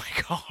people with my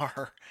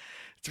car.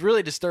 It's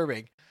really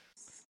disturbing.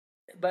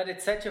 But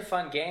it's such a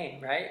fun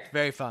game, right?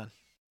 Very fun.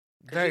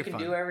 Because you can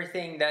do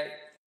everything that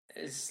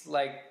is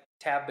like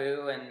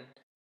taboo, and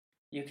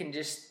you can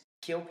just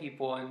kill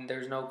people and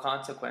there's no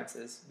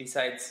consequences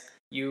besides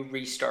you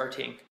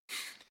restarting.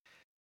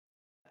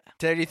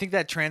 Ted, do you think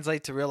that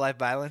translates to real life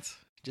violence?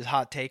 Just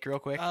hot take real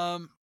quick. I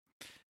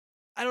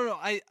don't know.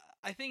 I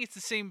think it's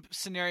the same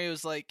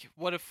scenarios like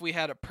what if we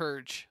had a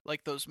purge,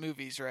 like those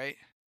movies, right?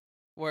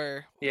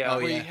 Where you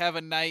have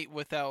a night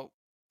without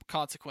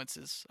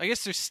consequences. I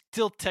guess there's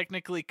still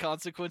technically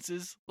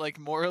consequences, like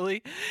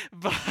morally,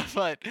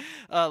 but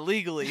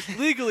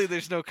legally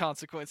there's no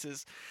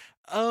consequences.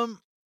 I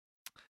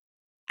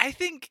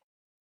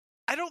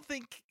don't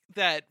think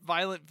that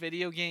violent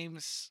video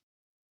games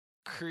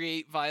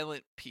create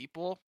violent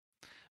people,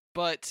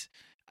 but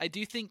I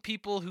do think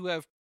people who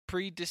have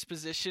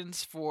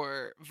predispositions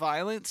for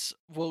violence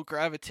will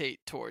gravitate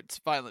towards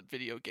violent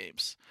video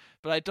games.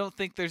 But I don't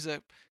think there's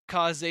a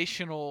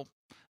causational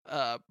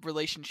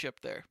relationship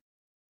there.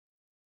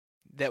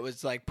 That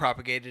was like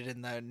propagated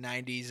in the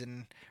 90s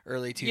and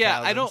early 2000s. Yeah,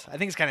 I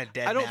think it's kind of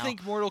dead now. I don't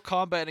think Mortal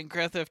Kombat and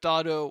Grand Theft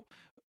Auto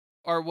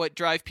are what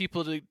drive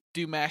people to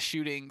do mass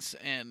shootings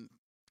and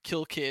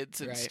kill kids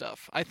and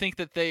stuff. I think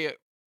that they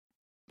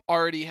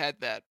already had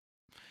that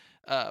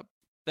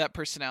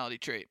personality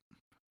trait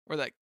or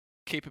that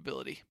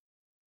capability.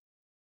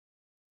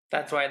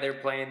 That's why they're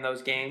playing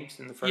those games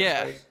in the first place.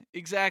 Yeah,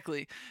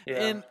 exactly.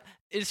 Yeah. And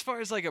as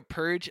far as like a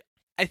purge,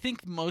 I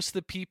think most of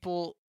the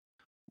people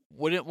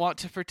wouldn't want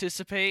to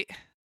participate.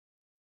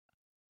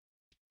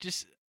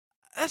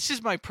 That's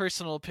just my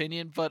personal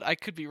opinion, but I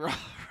could be wrong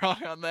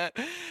on that.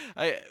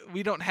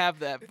 We don't have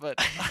that, but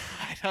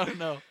I don't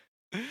know.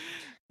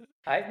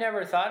 I've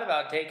never thought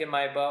about taking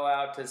my bow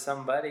out to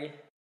somebody.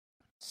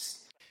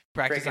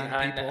 Practice Freaking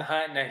on people.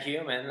 hunting a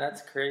human.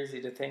 That's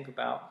crazy to think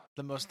about.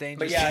 The most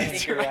dangerous. But yeah, I things,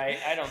 think you're right.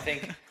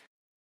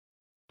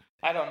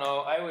 I don't know.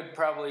 I would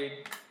probably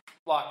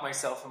lock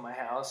myself in my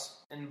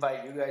house,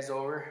 invite you guys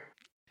over.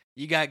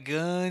 You got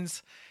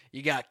guns.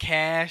 You got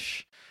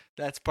cash.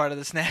 That's part of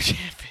the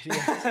Snapchat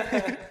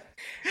video.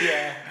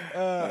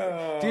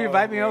 Yeah. Dude,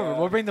 invite me over.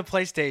 We'll bring the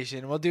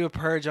PlayStation. We'll do a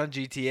purge on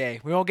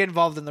GTA. We won't get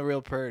involved in the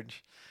real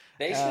purge.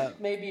 They should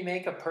maybe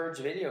make a purge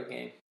video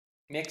game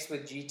mixed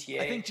with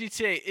GTA. I think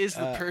GTA is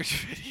the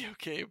purge video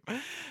game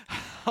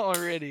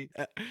already.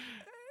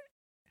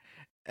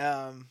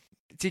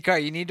 T-Car,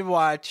 you need to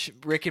watch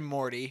Rick and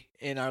Morty.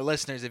 And our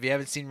listeners, if you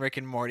haven't seen Rick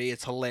and Morty,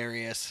 it's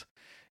hilarious.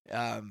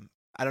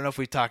 I don't know if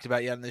we've talked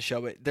about it yet on the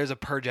show, but there's a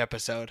purge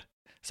episode.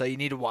 So you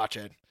need to watch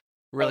it.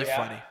 Really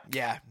funny.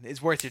 Yeah,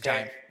 it's worth your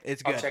time.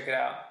 It's good. I'll check it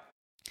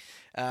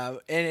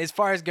out. And as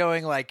far as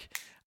going, like,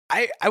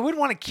 I wouldn't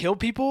want to kill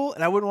people,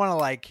 and I wouldn't want to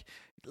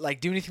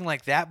like do anything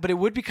like that. But it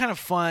would be kind of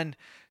fun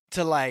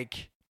to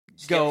like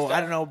go,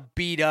 I don't know,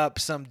 beat up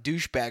some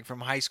douchebag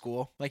from high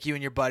school, like you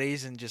and your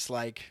buddies, and just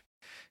like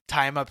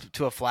tie him up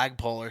to a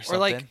flagpole or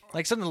something, or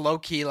like something low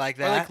key like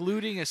that. Or like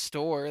looting a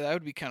store. That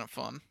would be kind of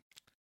fun.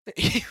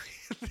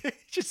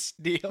 Just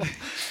steal.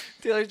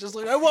 Taylor's just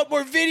like, I want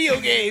more video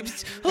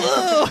games.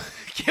 Oh,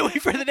 can't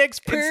wait for the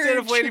next purge. Instead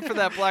of waiting for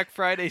that Black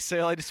Friday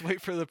sale, I just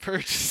wait for the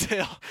purge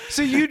sale.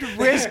 So you'd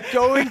risk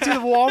going to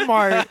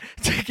Walmart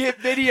to get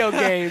video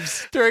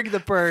games during the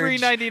purge,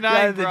 $3.99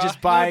 rather than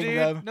just buying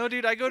them. No,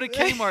 dude, I go to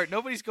Kmart.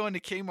 Nobody's going to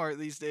Kmart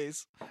these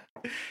days.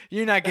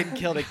 You're not getting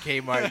killed at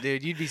Kmart,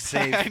 dude. You'd be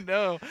safe. I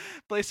know.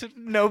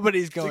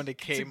 Nobody's going to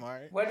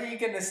Kmart. What are you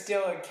gonna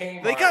steal at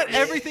Kmart? They got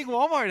everything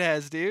Walmart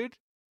has, dude.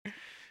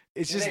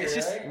 It's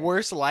just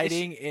worse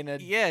lighting in a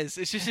it's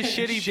just a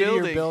shitty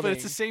building, but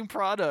it's the same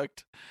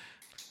product.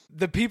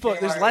 The people,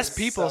 there's less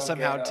people so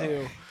somehow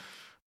too.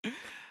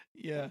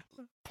 Yeah,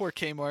 poor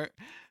Kmart.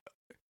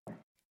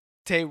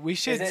 Tay, we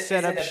should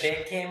set up. Is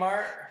it a big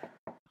Kmart?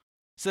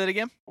 Say that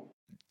again.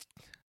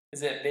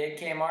 Is it big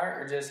Kmart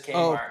or just Kmart?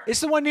 Oh, it's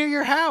the one near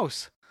your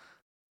house.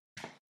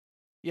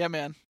 Yeah,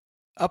 man.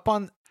 Up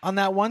on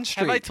that one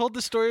street. Have I told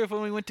the story of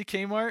when we went to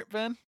Kmart,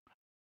 Ben?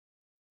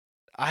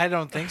 I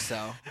don't think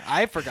so.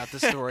 I forgot the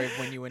story of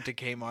when you went to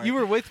Kmart. You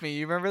were with me.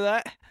 You remember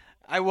that?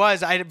 I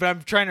was. But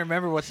I'm trying to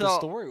remember what the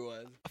story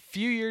was. A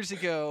few years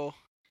ago,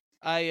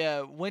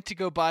 I went to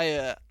go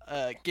buy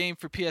a game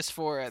for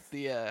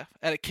PS4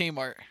 at a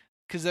Kmart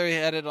because they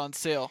had it on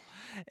sale,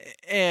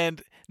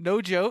 and no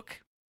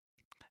joke,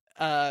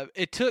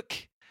 it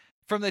took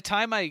from the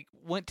time I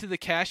went to the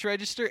cash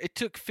register, it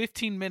took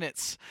 15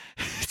 minutes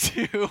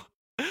to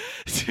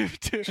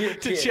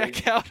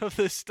check out of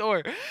the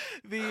store.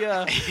 The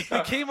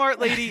Kmart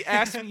lady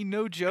asked me,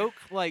 no joke,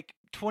 like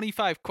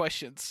 25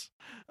 questions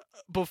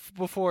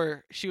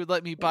before she would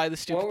let me buy the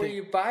stupid thing. What were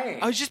you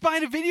buying? I was just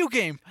buying a video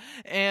game,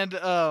 and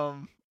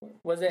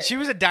was it? She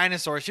was a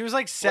dinosaur. She was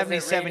like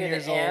 77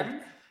 years old.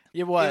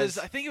 It was.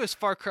 I think it was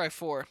Far Cry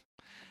 4.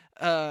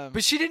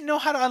 But she didn't know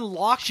how to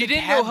unlock. She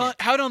didn't know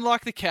how to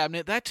unlock the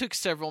cabinet. That took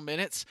several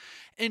minutes,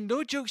 and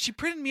no joke, she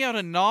printed me out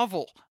a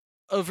novel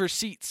of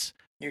receipts.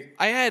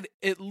 I had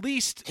at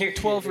least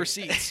 12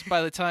 receipts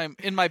by the time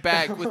in my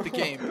bag with the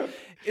game.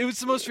 It was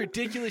the most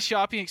ridiculous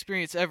shopping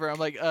experience ever. I'm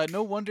like,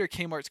 no wonder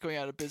Kmart's going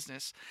out of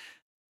business.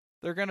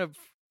 They're going to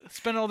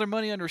spend all their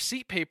money on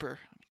receipt paper.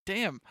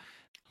 Damn.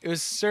 It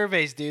was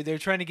surveys, dude. They're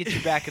trying to get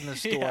you back in the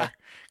store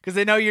because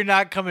they know you're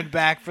not coming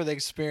back for the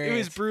experience. It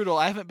was brutal.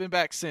 I haven't been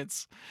back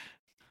since.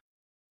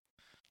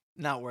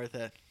 Not worth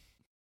it.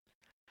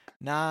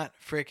 Not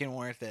freaking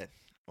worth it.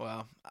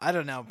 Well, I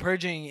don't know.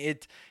 Purging,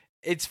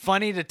 it's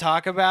funny to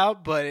talk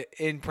about, but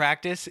in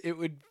practice, it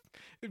would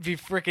be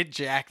freaking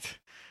jacked.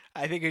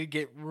 I think it would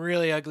get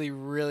really ugly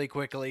really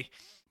quickly.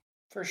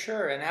 For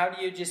sure. And how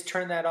do you just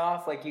turn that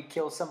off? Like you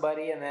kill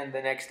somebody and then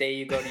the next day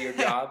you go to your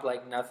job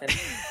like nothing?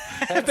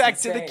 Back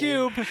to the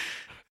cube.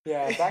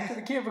 Yeah, back to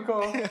the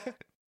cubicle.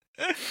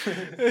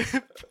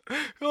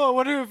 Oh, I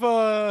wonder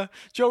if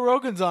Joe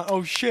Rogan's on.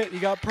 Oh shit, you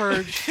got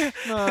purged.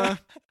 Damn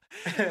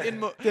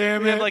we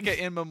have it. like an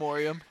in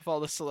memoriam of all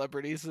the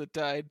celebrities that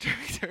died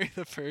during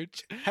the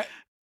purge.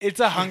 It's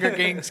a Hunger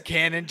Games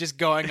cannon just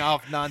going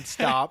off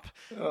nonstop.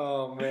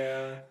 Oh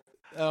man.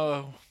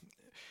 Oh.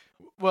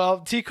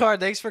 Well, T-Card,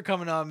 thanks for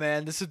coming on,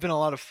 man. This has been a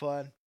lot of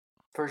fun.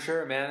 For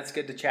sure, man. It's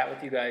good to chat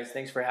with you guys.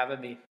 Thanks for having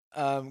me.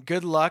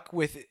 Good luck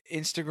with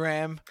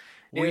Instagram.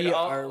 Dude, we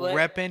are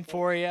repping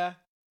for you.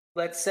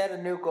 Let's set a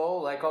new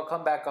goal. Like I'll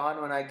come back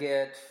on when I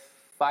get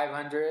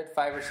 500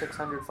 or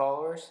 600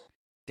 followers.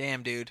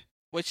 Damn, dude.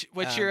 What's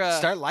your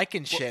start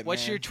liking shit?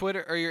 What's your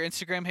Twitter or your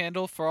Instagram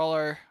handle for all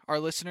our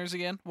listeners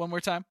again? One more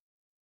time.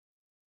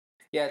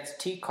 Yeah, it's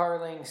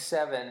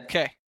tcarling7.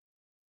 Okay.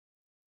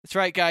 That's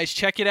right, guys.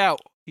 Check it out.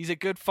 He's a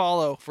good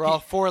follow. For all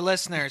 4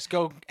 listeners,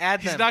 go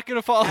add them. He's not going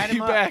to follow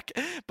you back,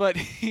 but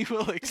he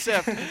will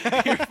accept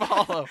your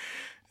follow.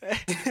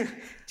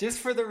 Just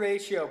for the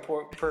ratio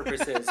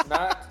purposes,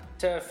 not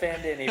to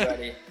offend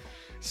anybody.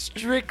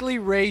 Strictly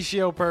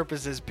ratio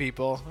purposes,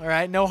 people. All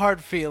right, no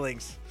hard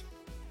feelings.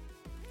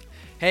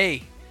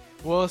 Hey,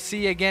 we'll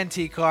see you again,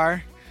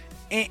 T-Car.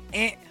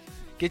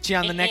 Get you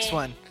on the next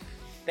one.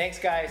 Thanks,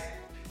 guys.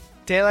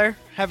 Taylor,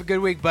 have a good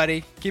week,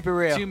 buddy. Keep it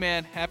real.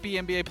 Man, happy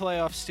NBA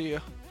playoffs to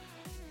you.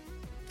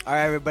 All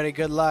right, everybody,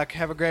 good luck.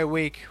 Have a great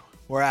week.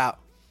 We're out.